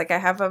ideas. Like I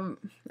have a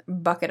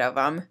bucket of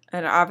them,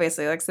 and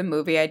obviously like some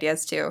movie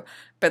ideas too.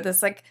 But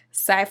this like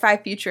sci-fi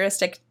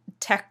futuristic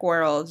tech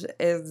world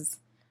is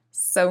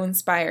so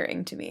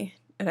inspiring to me,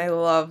 and I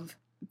love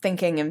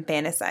thinking and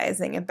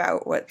fantasizing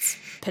about what's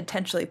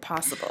potentially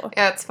possible.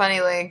 Yeah, it's funny,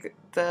 like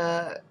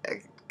the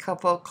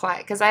couple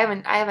clients, because I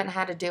haven't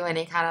had to do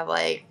any kind of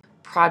like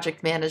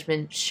project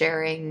management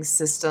sharing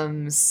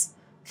systems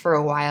for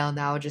a while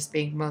now, just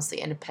being mostly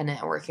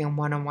independent and working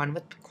one-on-one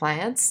with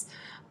clients.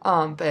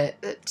 But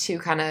the two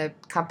kind of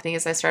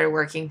companies I started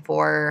working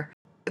for,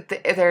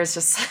 there's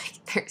just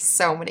like, there's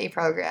so many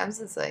programs.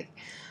 It's like,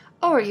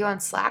 oh, are you on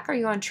Slack? Are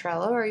you on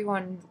Trello? Are you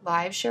on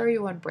LiveShare? Are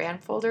you on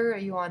Brandfolder? Are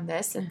you on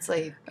this? And it's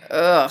like,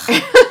 Ugh.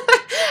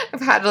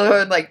 I've had to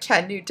learn like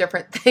 10 new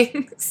different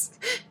things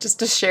just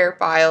to share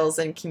files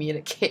and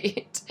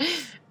communicate.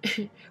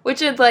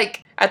 Which is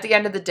like, at the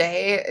end of the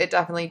day, it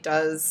definitely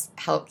does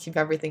help keep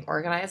everything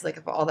organized. Like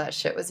if all that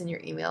shit was in your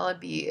email,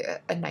 it'd be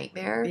a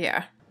nightmare.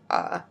 Yeah.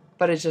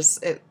 But it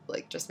just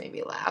made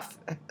me laugh.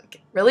 Like,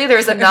 really?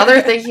 There's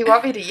another thing you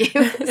want me to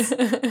use?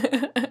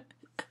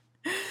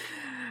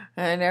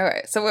 I know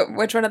it. So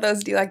which one of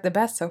those do you like the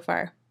best so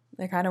far?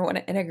 I kind of want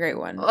to integrate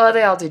one. Well,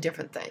 they all do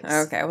different things.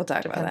 Okay, we'll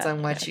talk about that. Depends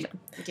on what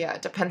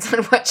it depends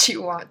on what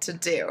you want to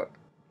do.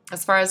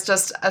 As far as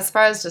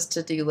just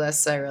to-do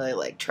lists, I really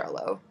like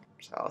Trello.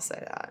 So I'll say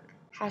that.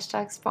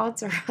 #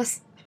 sponsor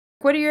us.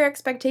 What are your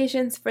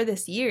expectations for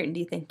this year? And do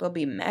you think they'll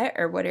be met?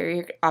 Or what are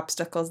your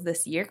obstacles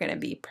this year going to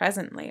be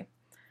presently?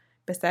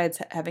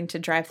 Besides having to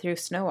drive through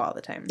snow all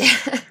the time.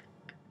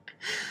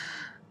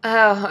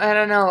 Oh, I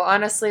don't know.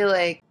 Honestly,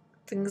 like,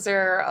 things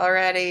are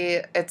already,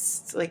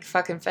 it's like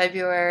fucking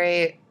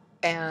February,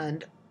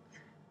 and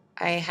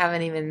I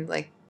haven't even,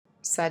 like,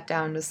 sat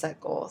down to set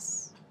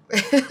goals.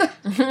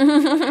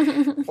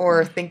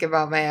 Or think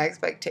about my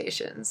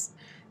expectations.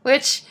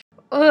 Which,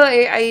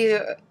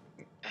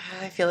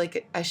 I feel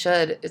like I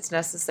should. It's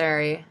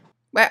necessary.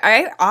 But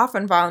I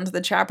often fall into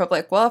the trap of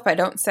like, well, if I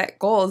don't set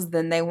goals,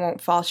 then they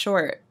won't fall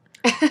short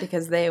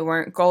because they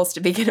weren't goals to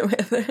begin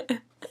with.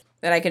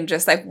 That I can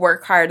just like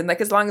work hard and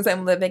like as long as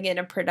I'm living in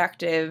a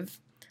productive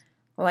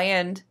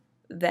land,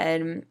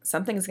 then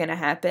something's going to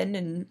happen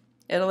and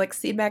it'll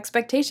exceed my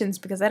expectations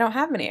because I don't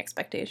have any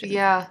expectations.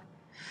 Yeah.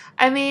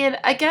 I mean,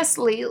 I guess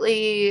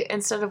lately,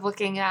 instead of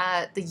looking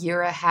at the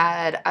year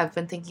ahead, I've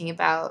been thinking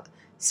about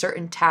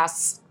certain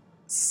tasks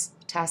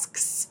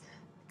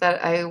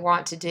that I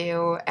want to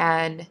do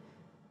and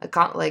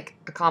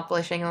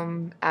accomplishing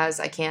them as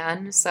I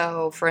can.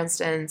 So, for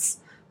instance,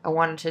 I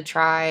wanted to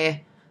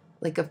try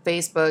like a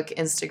Facebook,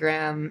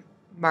 Instagram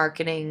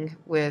marketing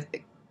with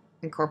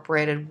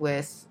incorporated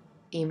with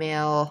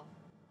email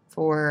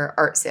for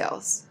art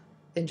sales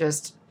and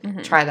just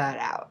try that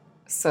out.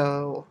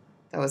 So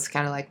that was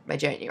kind of like my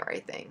January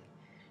thing.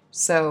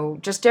 So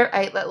just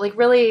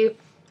really,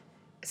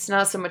 it's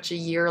not so much a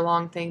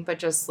year-long thing, but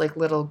just like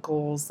little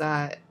goals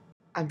that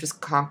I'm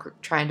just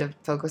trying to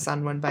focus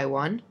on one by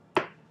one.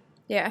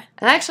 Yeah.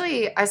 And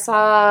actually, I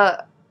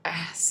saw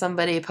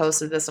somebody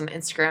posted this on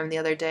Instagram the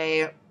other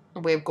day, a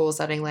way of goal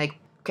setting. Like,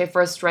 okay,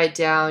 first write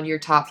down your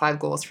top 5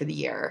 goals for the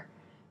year,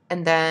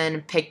 and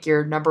then pick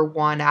your number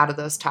 1 out of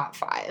those top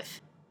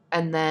 5,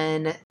 and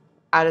then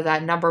out of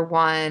that number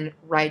 1,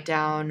 write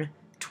down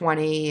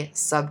 20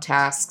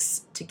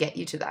 subtasks to get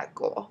you to that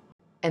goal.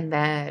 And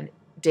then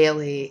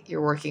daily,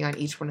 you're working on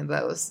each one of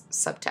those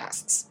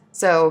subtasks.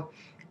 So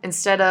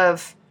instead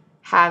of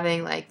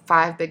having like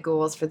 5 big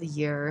goals for the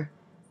year,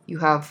 you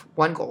have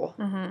 1 goal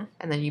and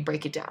then you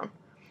break it down.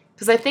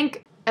 Because I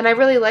think, and I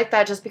really like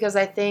that just because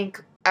I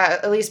think,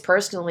 at least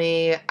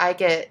personally, I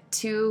get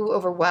too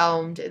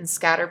overwhelmed and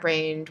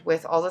scatterbrained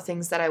with all the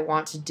things that I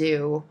want to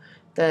do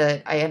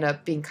that I end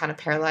up being kind of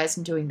paralyzed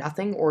and doing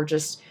nothing or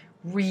just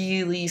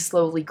really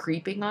slowly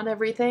creeping on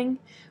everything.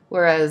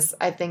 Whereas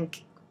I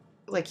think,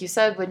 like you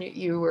said, when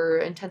you were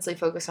intensely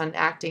focused on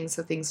acting,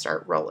 so things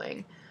start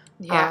rolling.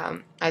 Yeah.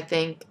 I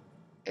think,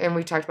 and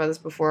we talked about this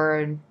before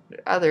in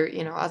other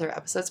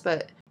episodes,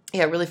 but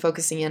yeah, really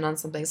focusing in on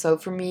something. So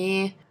for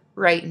me,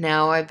 right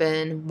now, I've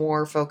been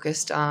more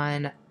focused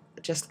on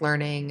just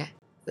learning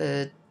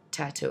the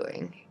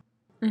tattooing.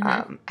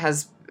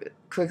 Has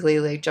quickly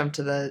like jumped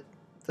to the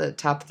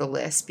top of the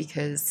list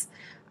because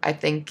I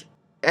think,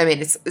 I mean,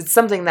 it's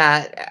something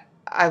that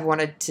I've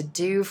wanted to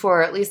do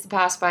for at least the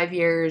past 5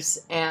 years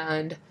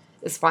and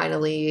is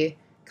finally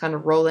kind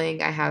of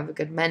rolling. I have a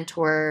good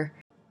mentor,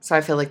 so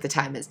I feel like the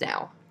time is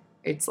now.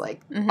 It's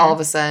like all of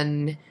a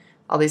sudden,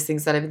 all these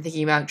things that I've been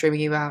thinking about,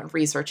 dreaming about, and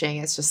researching,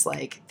 it's just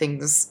like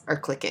things are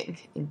clicking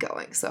and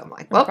going. So I'm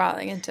like, well,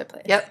 falling into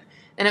place. Yep.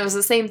 And it was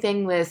the same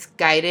thing with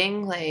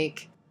guiding.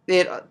 Like,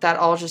 that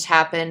all just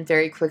happened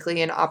very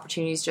quickly and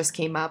opportunities just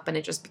came up and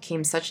it just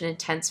became such an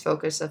intense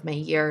focus of my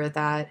year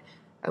that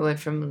I went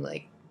from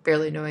like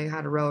barely knowing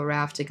how to row a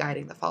raft to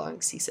guiding the following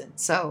season.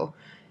 So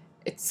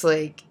it's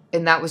like,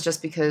 and that was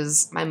just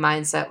because my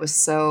mindset was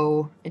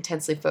so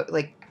intensely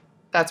like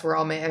that's where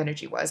all my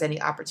energy was.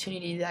 Any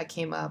opportunity that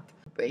came up,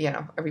 but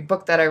every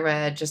book that I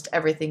read, just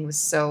everything was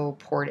so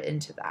poured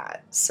into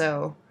that.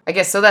 So I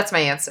guess, so that's my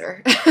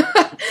answer.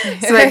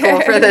 So my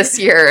goal for this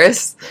year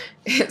is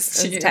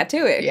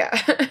tattooing. Yeah.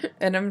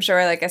 And I'm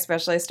sure, like,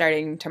 especially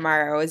starting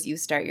tomorrow as you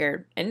start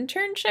your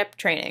internship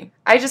training.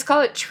 I just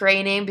call it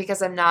training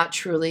because I'm not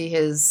truly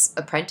his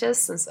apprentice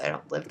since I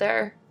don't live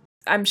there.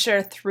 I'm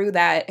sure through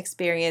that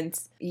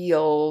experience,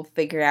 you'll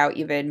figure out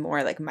even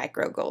more, like,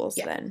 micro goals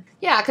then.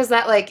 Yeah, because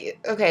that, like,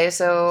 okay,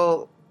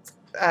 so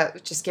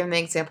just give me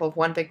an example of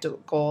one big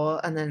goal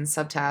and then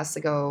subtasks to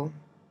go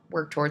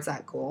work towards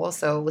that goal.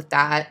 So with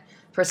that,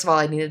 first of all,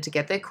 I needed to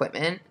get the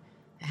equipment.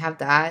 I have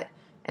that.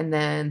 And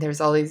then there's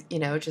all these,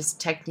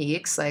 just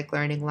techniques like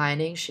learning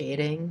lining,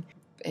 shading,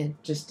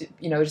 and just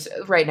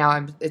right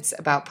now it's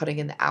about putting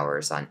in the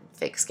hours on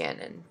fake skin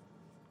and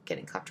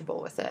getting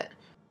comfortable with it.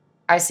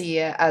 I see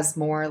it as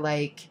more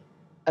like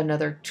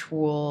another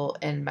tool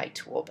in my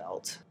tool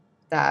belt,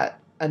 that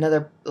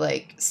another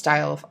like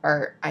style of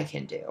art I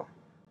can do.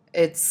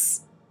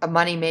 It's a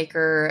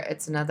moneymaker.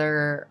 It's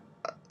another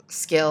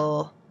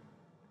skill.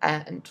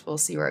 And we'll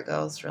see where it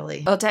goes,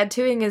 really. Well,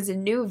 tattooing is a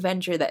new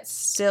venture that's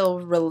still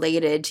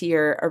related to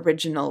your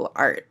original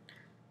art.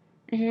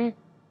 And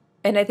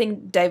I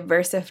think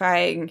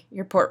diversifying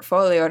your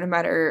portfolio, no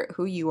matter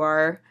who you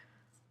are,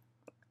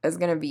 is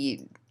going to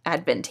be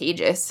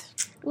advantageous.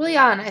 Well,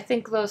 yeah, and I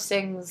think those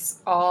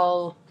things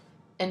all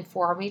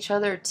inform each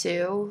other,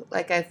 too.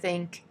 Like, I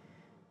think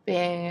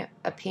being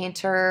a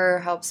painter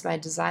helps my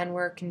design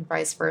work and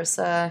vice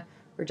versa,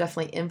 or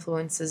definitely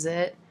influences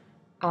it.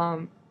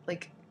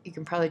 Like, you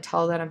can probably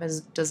tell that I'm a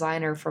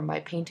designer from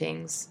my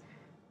paintings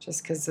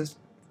just because of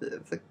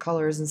the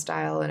colors and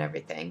style and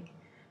everything.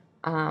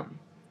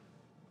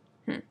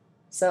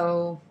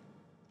 So,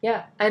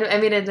 yeah. I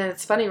mean, and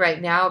it's funny right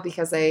now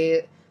because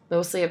I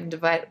mostly am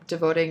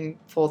devoting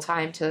full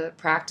time to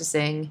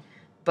practicing,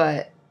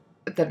 but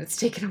then it's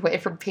taken away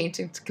from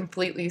painting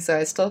completely, so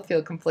I still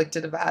feel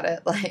conflicted about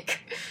it.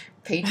 Like,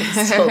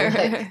 painting's still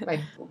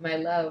like my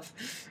love.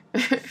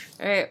 Right.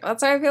 Well,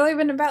 that's how I feel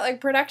even about like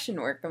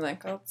production work. I'm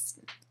like, well, it's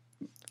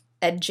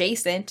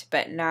adjacent,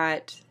 but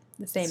not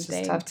the same thing.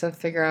 It's tough to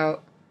figure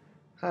out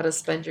how to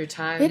spend your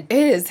time. It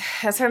is.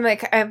 That's why I'm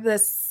like, I have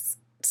this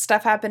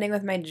stuff happening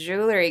with my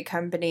jewelry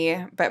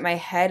company, but my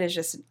head is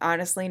just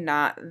honestly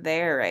not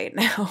there right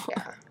now.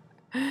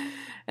 Yeah.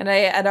 And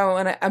I don't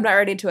want to, I'm not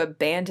ready to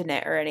abandon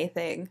it or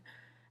anything.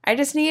 I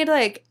just need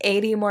like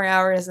 80 more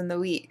hours in the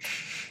week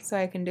so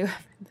I can do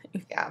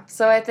everything. Yeah.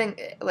 So I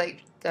think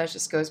like that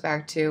just goes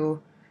back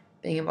to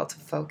being able to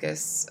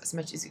focus as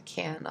much as you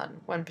can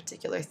on one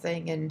particular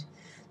thing and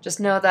just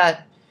know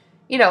that,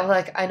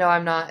 like I know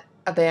I'm not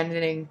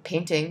abandoning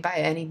painting by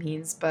any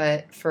means,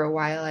 but for a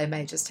while I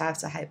might just have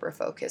to hyper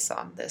focus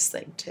on this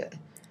thing to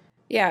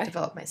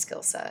develop my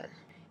skill set.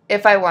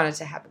 If I want it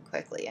to happen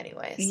quickly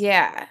anyways.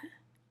 Yeah.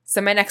 So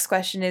my next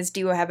question is,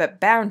 do you have a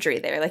boundary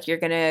there? Like you're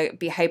going to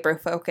be hyper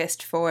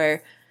focused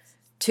for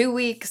 2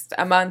 weeks,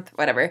 a month,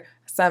 whatever,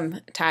 some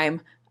time,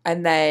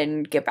 and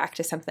then get back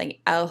to something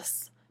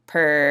else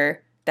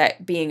per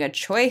that being a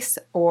choice,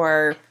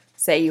 or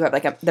say you have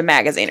like the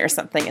magazine or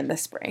something in the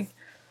spring.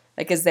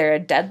 Like, is there a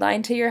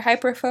deadline to your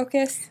hyper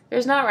focus?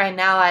 There's not right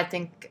now. I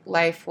think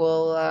life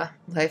will,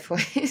 life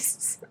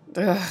waits.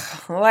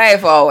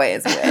 Life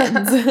always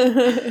wins.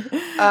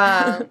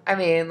 I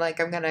mean,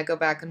 like, I'm going to go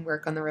back and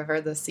work on the river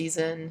this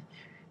season.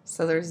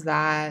 So there's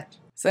that.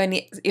 So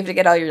you have to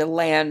get all your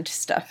land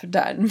stuff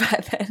done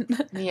by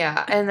then.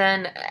 Yeah. And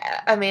then,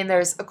 I mean,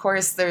 there's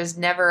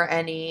never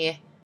any...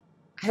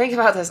 I think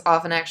about this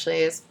often, actually,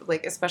 is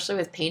like, especially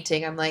with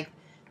painting, I'm like,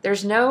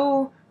 there's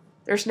no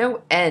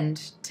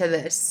end to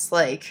this.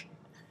 Like,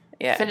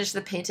 finish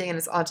the painting and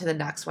it's on to the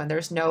next one.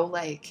 There's no,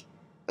 like,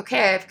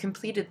 okay, I've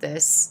completed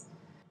this.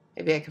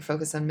 Maybe I could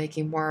focus on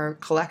making more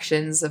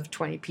collections of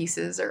 20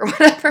 pieces or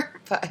whatever.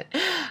 But,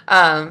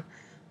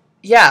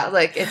 yeah,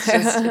 like, it's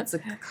just, it's a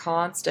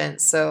constant.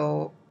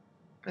 So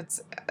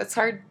it's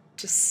hard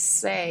to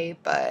say,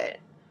 but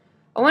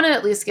I want to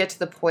at least get to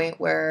the point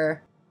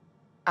where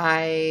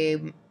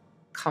I'm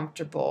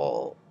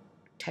comfortable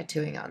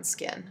tattooing on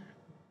skin.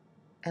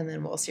 And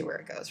then we'll see where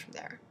it goes from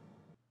there.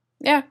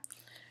 Yeah.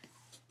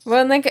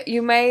 Well, like,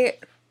 you might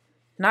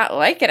not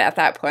like it at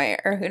that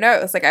point, or who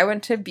knows? Like, I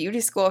went to beauty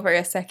school for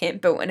a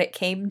second, but when it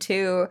came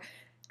to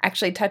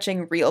actually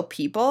touching real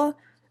people,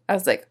 I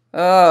was like,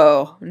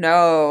 oh,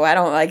 no, I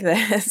don't like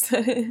this.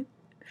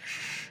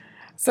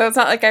 So it's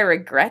not like I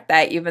regret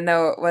that, even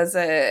though it was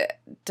a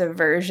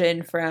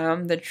diversion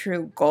from the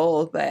true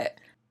goal, but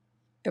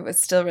it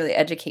was still really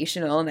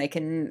educational, and I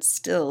can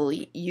still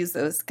use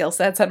those skill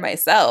sets on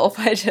myself.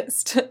 I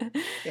just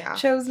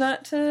chose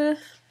not to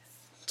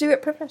do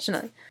it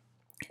professionally.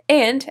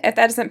 And if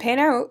that doesn't pan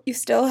out, you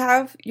still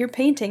have your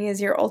painting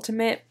as your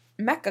ultimate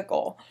mecha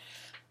goal.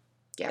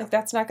 Yeah. Like,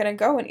 that's not going to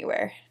go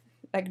anywhere.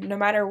 Like, no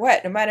matter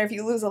what, no matter if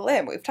you lose a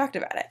limb, we've talked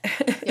about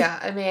it. Yeah,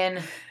 I mean,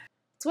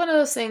 it's one of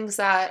those things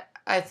that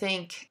I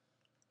think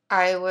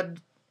I would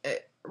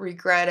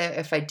regret it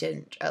if I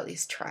didn't at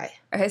least try.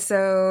 Okay,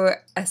 so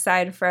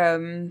aside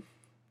from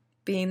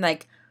being,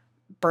 like,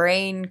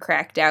 brain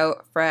cracked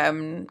out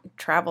from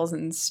travels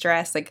and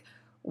stress, like,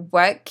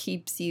 what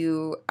keeps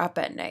you up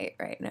at night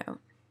right now?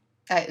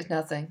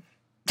 Nothing.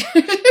 I've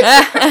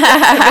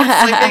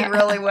been sleeping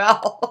really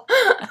well.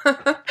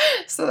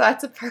 So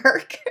that's a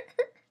perk.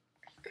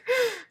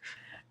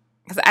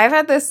 Because I've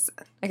had this,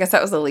 I guess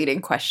that was a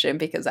leading question,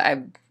 because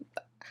I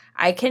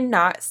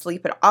cannot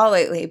sleep at all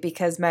lately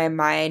because my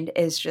mind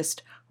is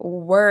just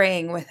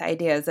whirring with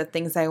ideas of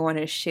things I want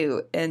to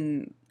shoot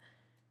and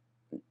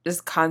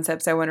just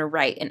concepts I want to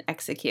write and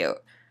execute.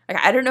 Like,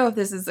 I don't know if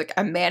this is like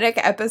a manic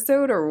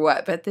episode or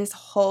what, but this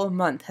whole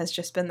month has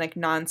just been like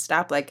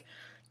nonstop, like,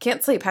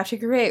 can't sleep, have to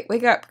create,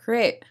 wake up,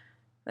 create.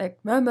 Like,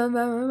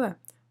 So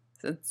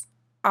it's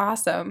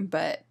awesome,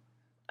 but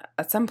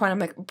at some point I'm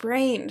like,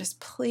 brain, just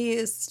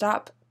please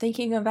stop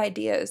thinking of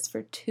ideas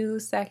for 2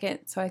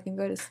 seconds so I can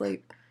go to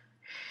sleep.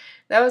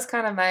 That was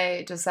kind of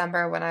my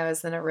December when I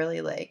was in a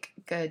really, like,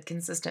 good,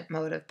 consistent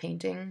mode of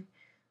painting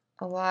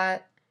a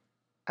lot.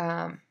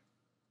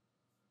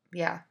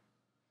 Yeah.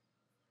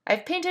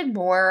 I've painted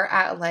more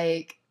at,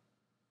 like,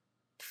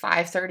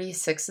 5:30,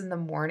 6 in the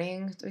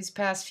morning these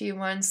past few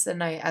months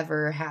than I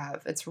ever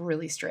have. It's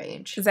really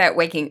strange. Is that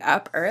waking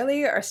up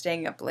early or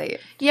staying up late?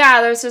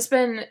 Yeah,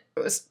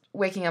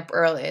 waking up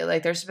early.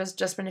 Like, there's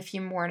just been a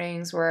few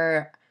mornings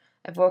where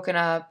I've woken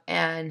up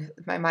and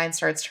my mind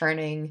starts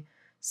turning.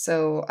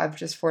 So I've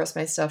just forced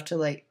myself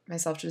to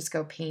just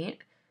go paint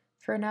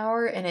for an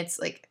hour. And it's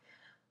like,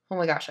 oh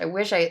my gosh, I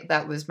wish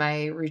that was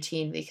my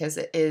routine, because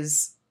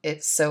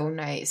it's so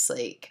nice.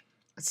 Like,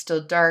 it's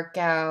still dark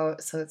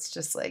out. So it's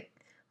just like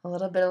a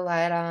little bit of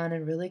light on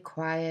and really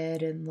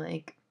quiet, and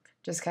like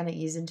just kind of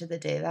ease into the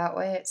day that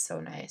way. It's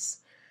so nice.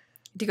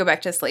 Do you go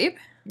back to sleep?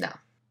 No.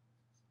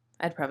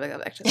 I'd probably go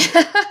back to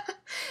sleep.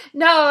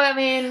 No, I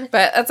mean...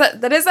 But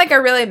that is like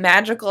a really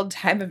magical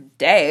time of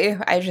day.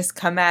 I just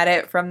come at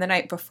it from the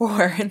night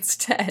before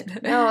instead.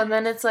 No, and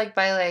then it's like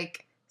by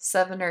like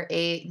 7 or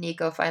 8,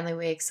 Nico finally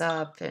wakes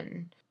up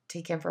and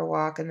take him for a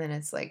walk, and then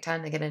it's like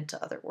time to get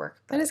into other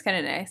work. But that is kind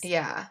of nice.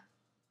 Yeah.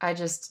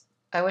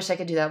 I wish I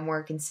could do that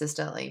more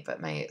consistently,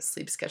 but my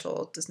sleep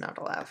schedule does not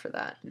allow for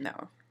that.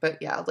 No. But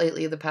yeah,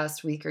 lately, the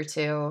past week or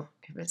two,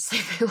 I've been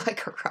sleeping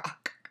like a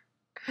rock.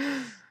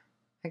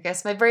 I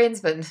guess my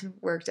brain's been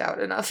worked out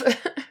enough.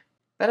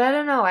 But I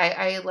don't know.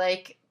 I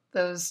like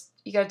those.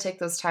 You got to take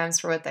those times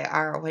for what they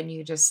are when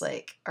you just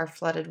like are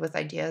flooded with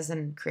ideas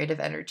and creative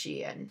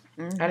energy. And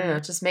I don't know,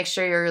 just make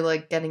sure you're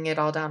like getting it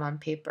all down on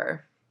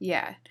paper.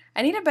 Yeah.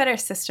 I need a better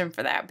system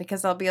for that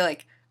because I'll be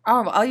like,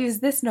 oh, I'll use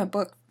this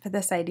notebook for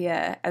this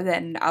idea. And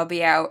then I'll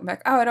be out. I'm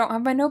like, oh, I don't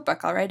have my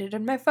notebook. I'll write it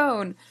in my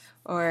phone.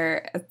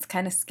 Or it's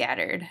kind of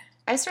scattered.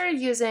 I started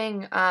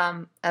using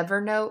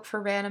Evernote for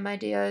random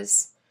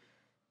ideas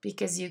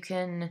because you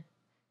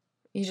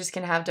just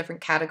can have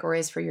different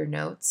categories for your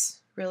notes,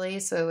 really.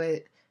 So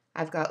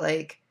I've got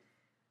like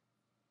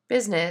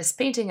business,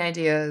 painting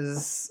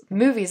ideas,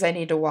 movies I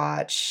need to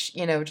watch,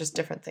 just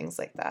different things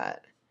like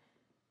that.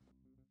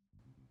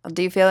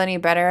 Do you feel any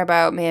better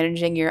about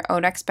managing your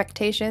own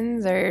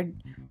expectations or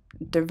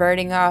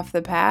diverting off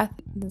the path?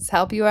 Does this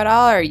help you at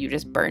all, or are you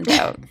just burnt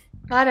out?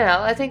 I don't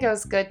know. I think it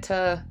was good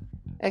to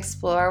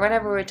explore.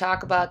 Whenever we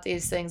talk about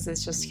these things,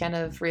 it's just kind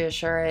of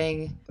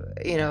reassuring,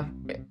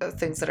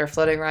 things that are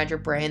floating around your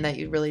brain that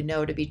you really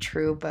know to be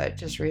true, but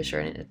just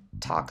reassuring to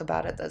talk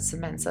about it. That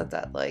cements it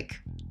that, like,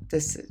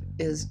 this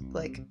is,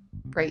 like,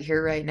 right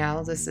here, right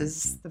now. This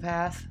is the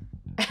path.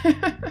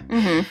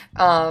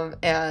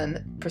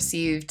 And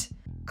perceived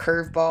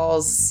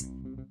curveballs.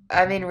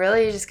 I mean,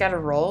 really, you just got to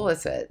roll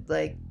with it.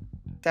 Like,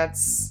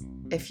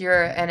 if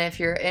you're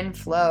in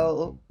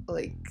flow,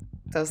 like,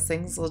 those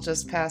things will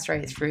just pass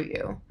right through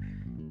you.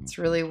 It's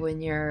really when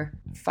you're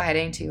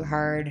fighting too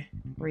hard,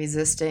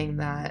 resisting,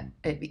 that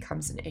it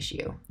becomes an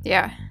issue.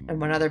 Yeah. And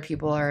when other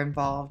people are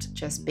involved,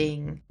 just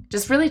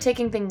really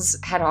taking things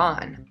head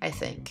on, I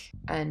think.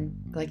 And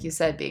like you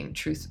said, being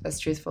as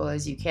truthful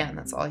as you can.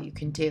 That's all you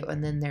can do.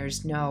 And then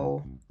there's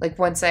no, like,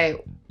 when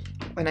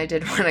I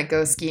did want to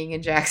go skiing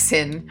in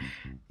Jackson,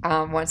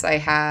 once I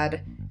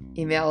had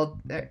emailed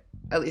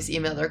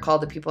or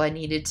called the people I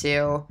needed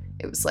to,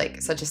 it was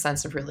like such a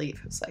sense of relief.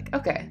 It was like,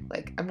 okay,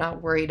 like, I'm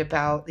not worried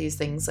about these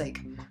things, like,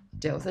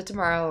 deal with it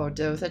tomorrow or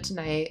deal with it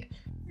tonight.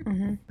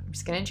 I'm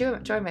just gonna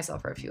enjoy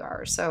myself for a few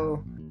hours.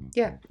 So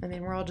yeah, I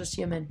mean, we're all just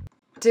human,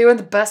 doing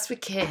the best we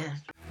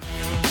can.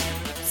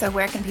 So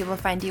where can people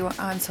find you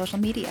on social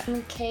media?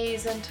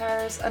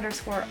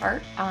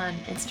 KZentars_art on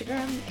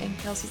Instagram and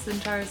Kelsey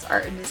Zentars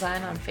Art and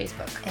Design on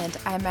Facebook. And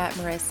I'm at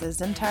Marissa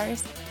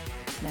Zentars.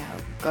 Now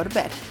go to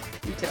bed.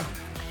 You too.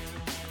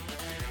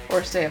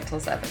 Or stay up till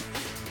 7.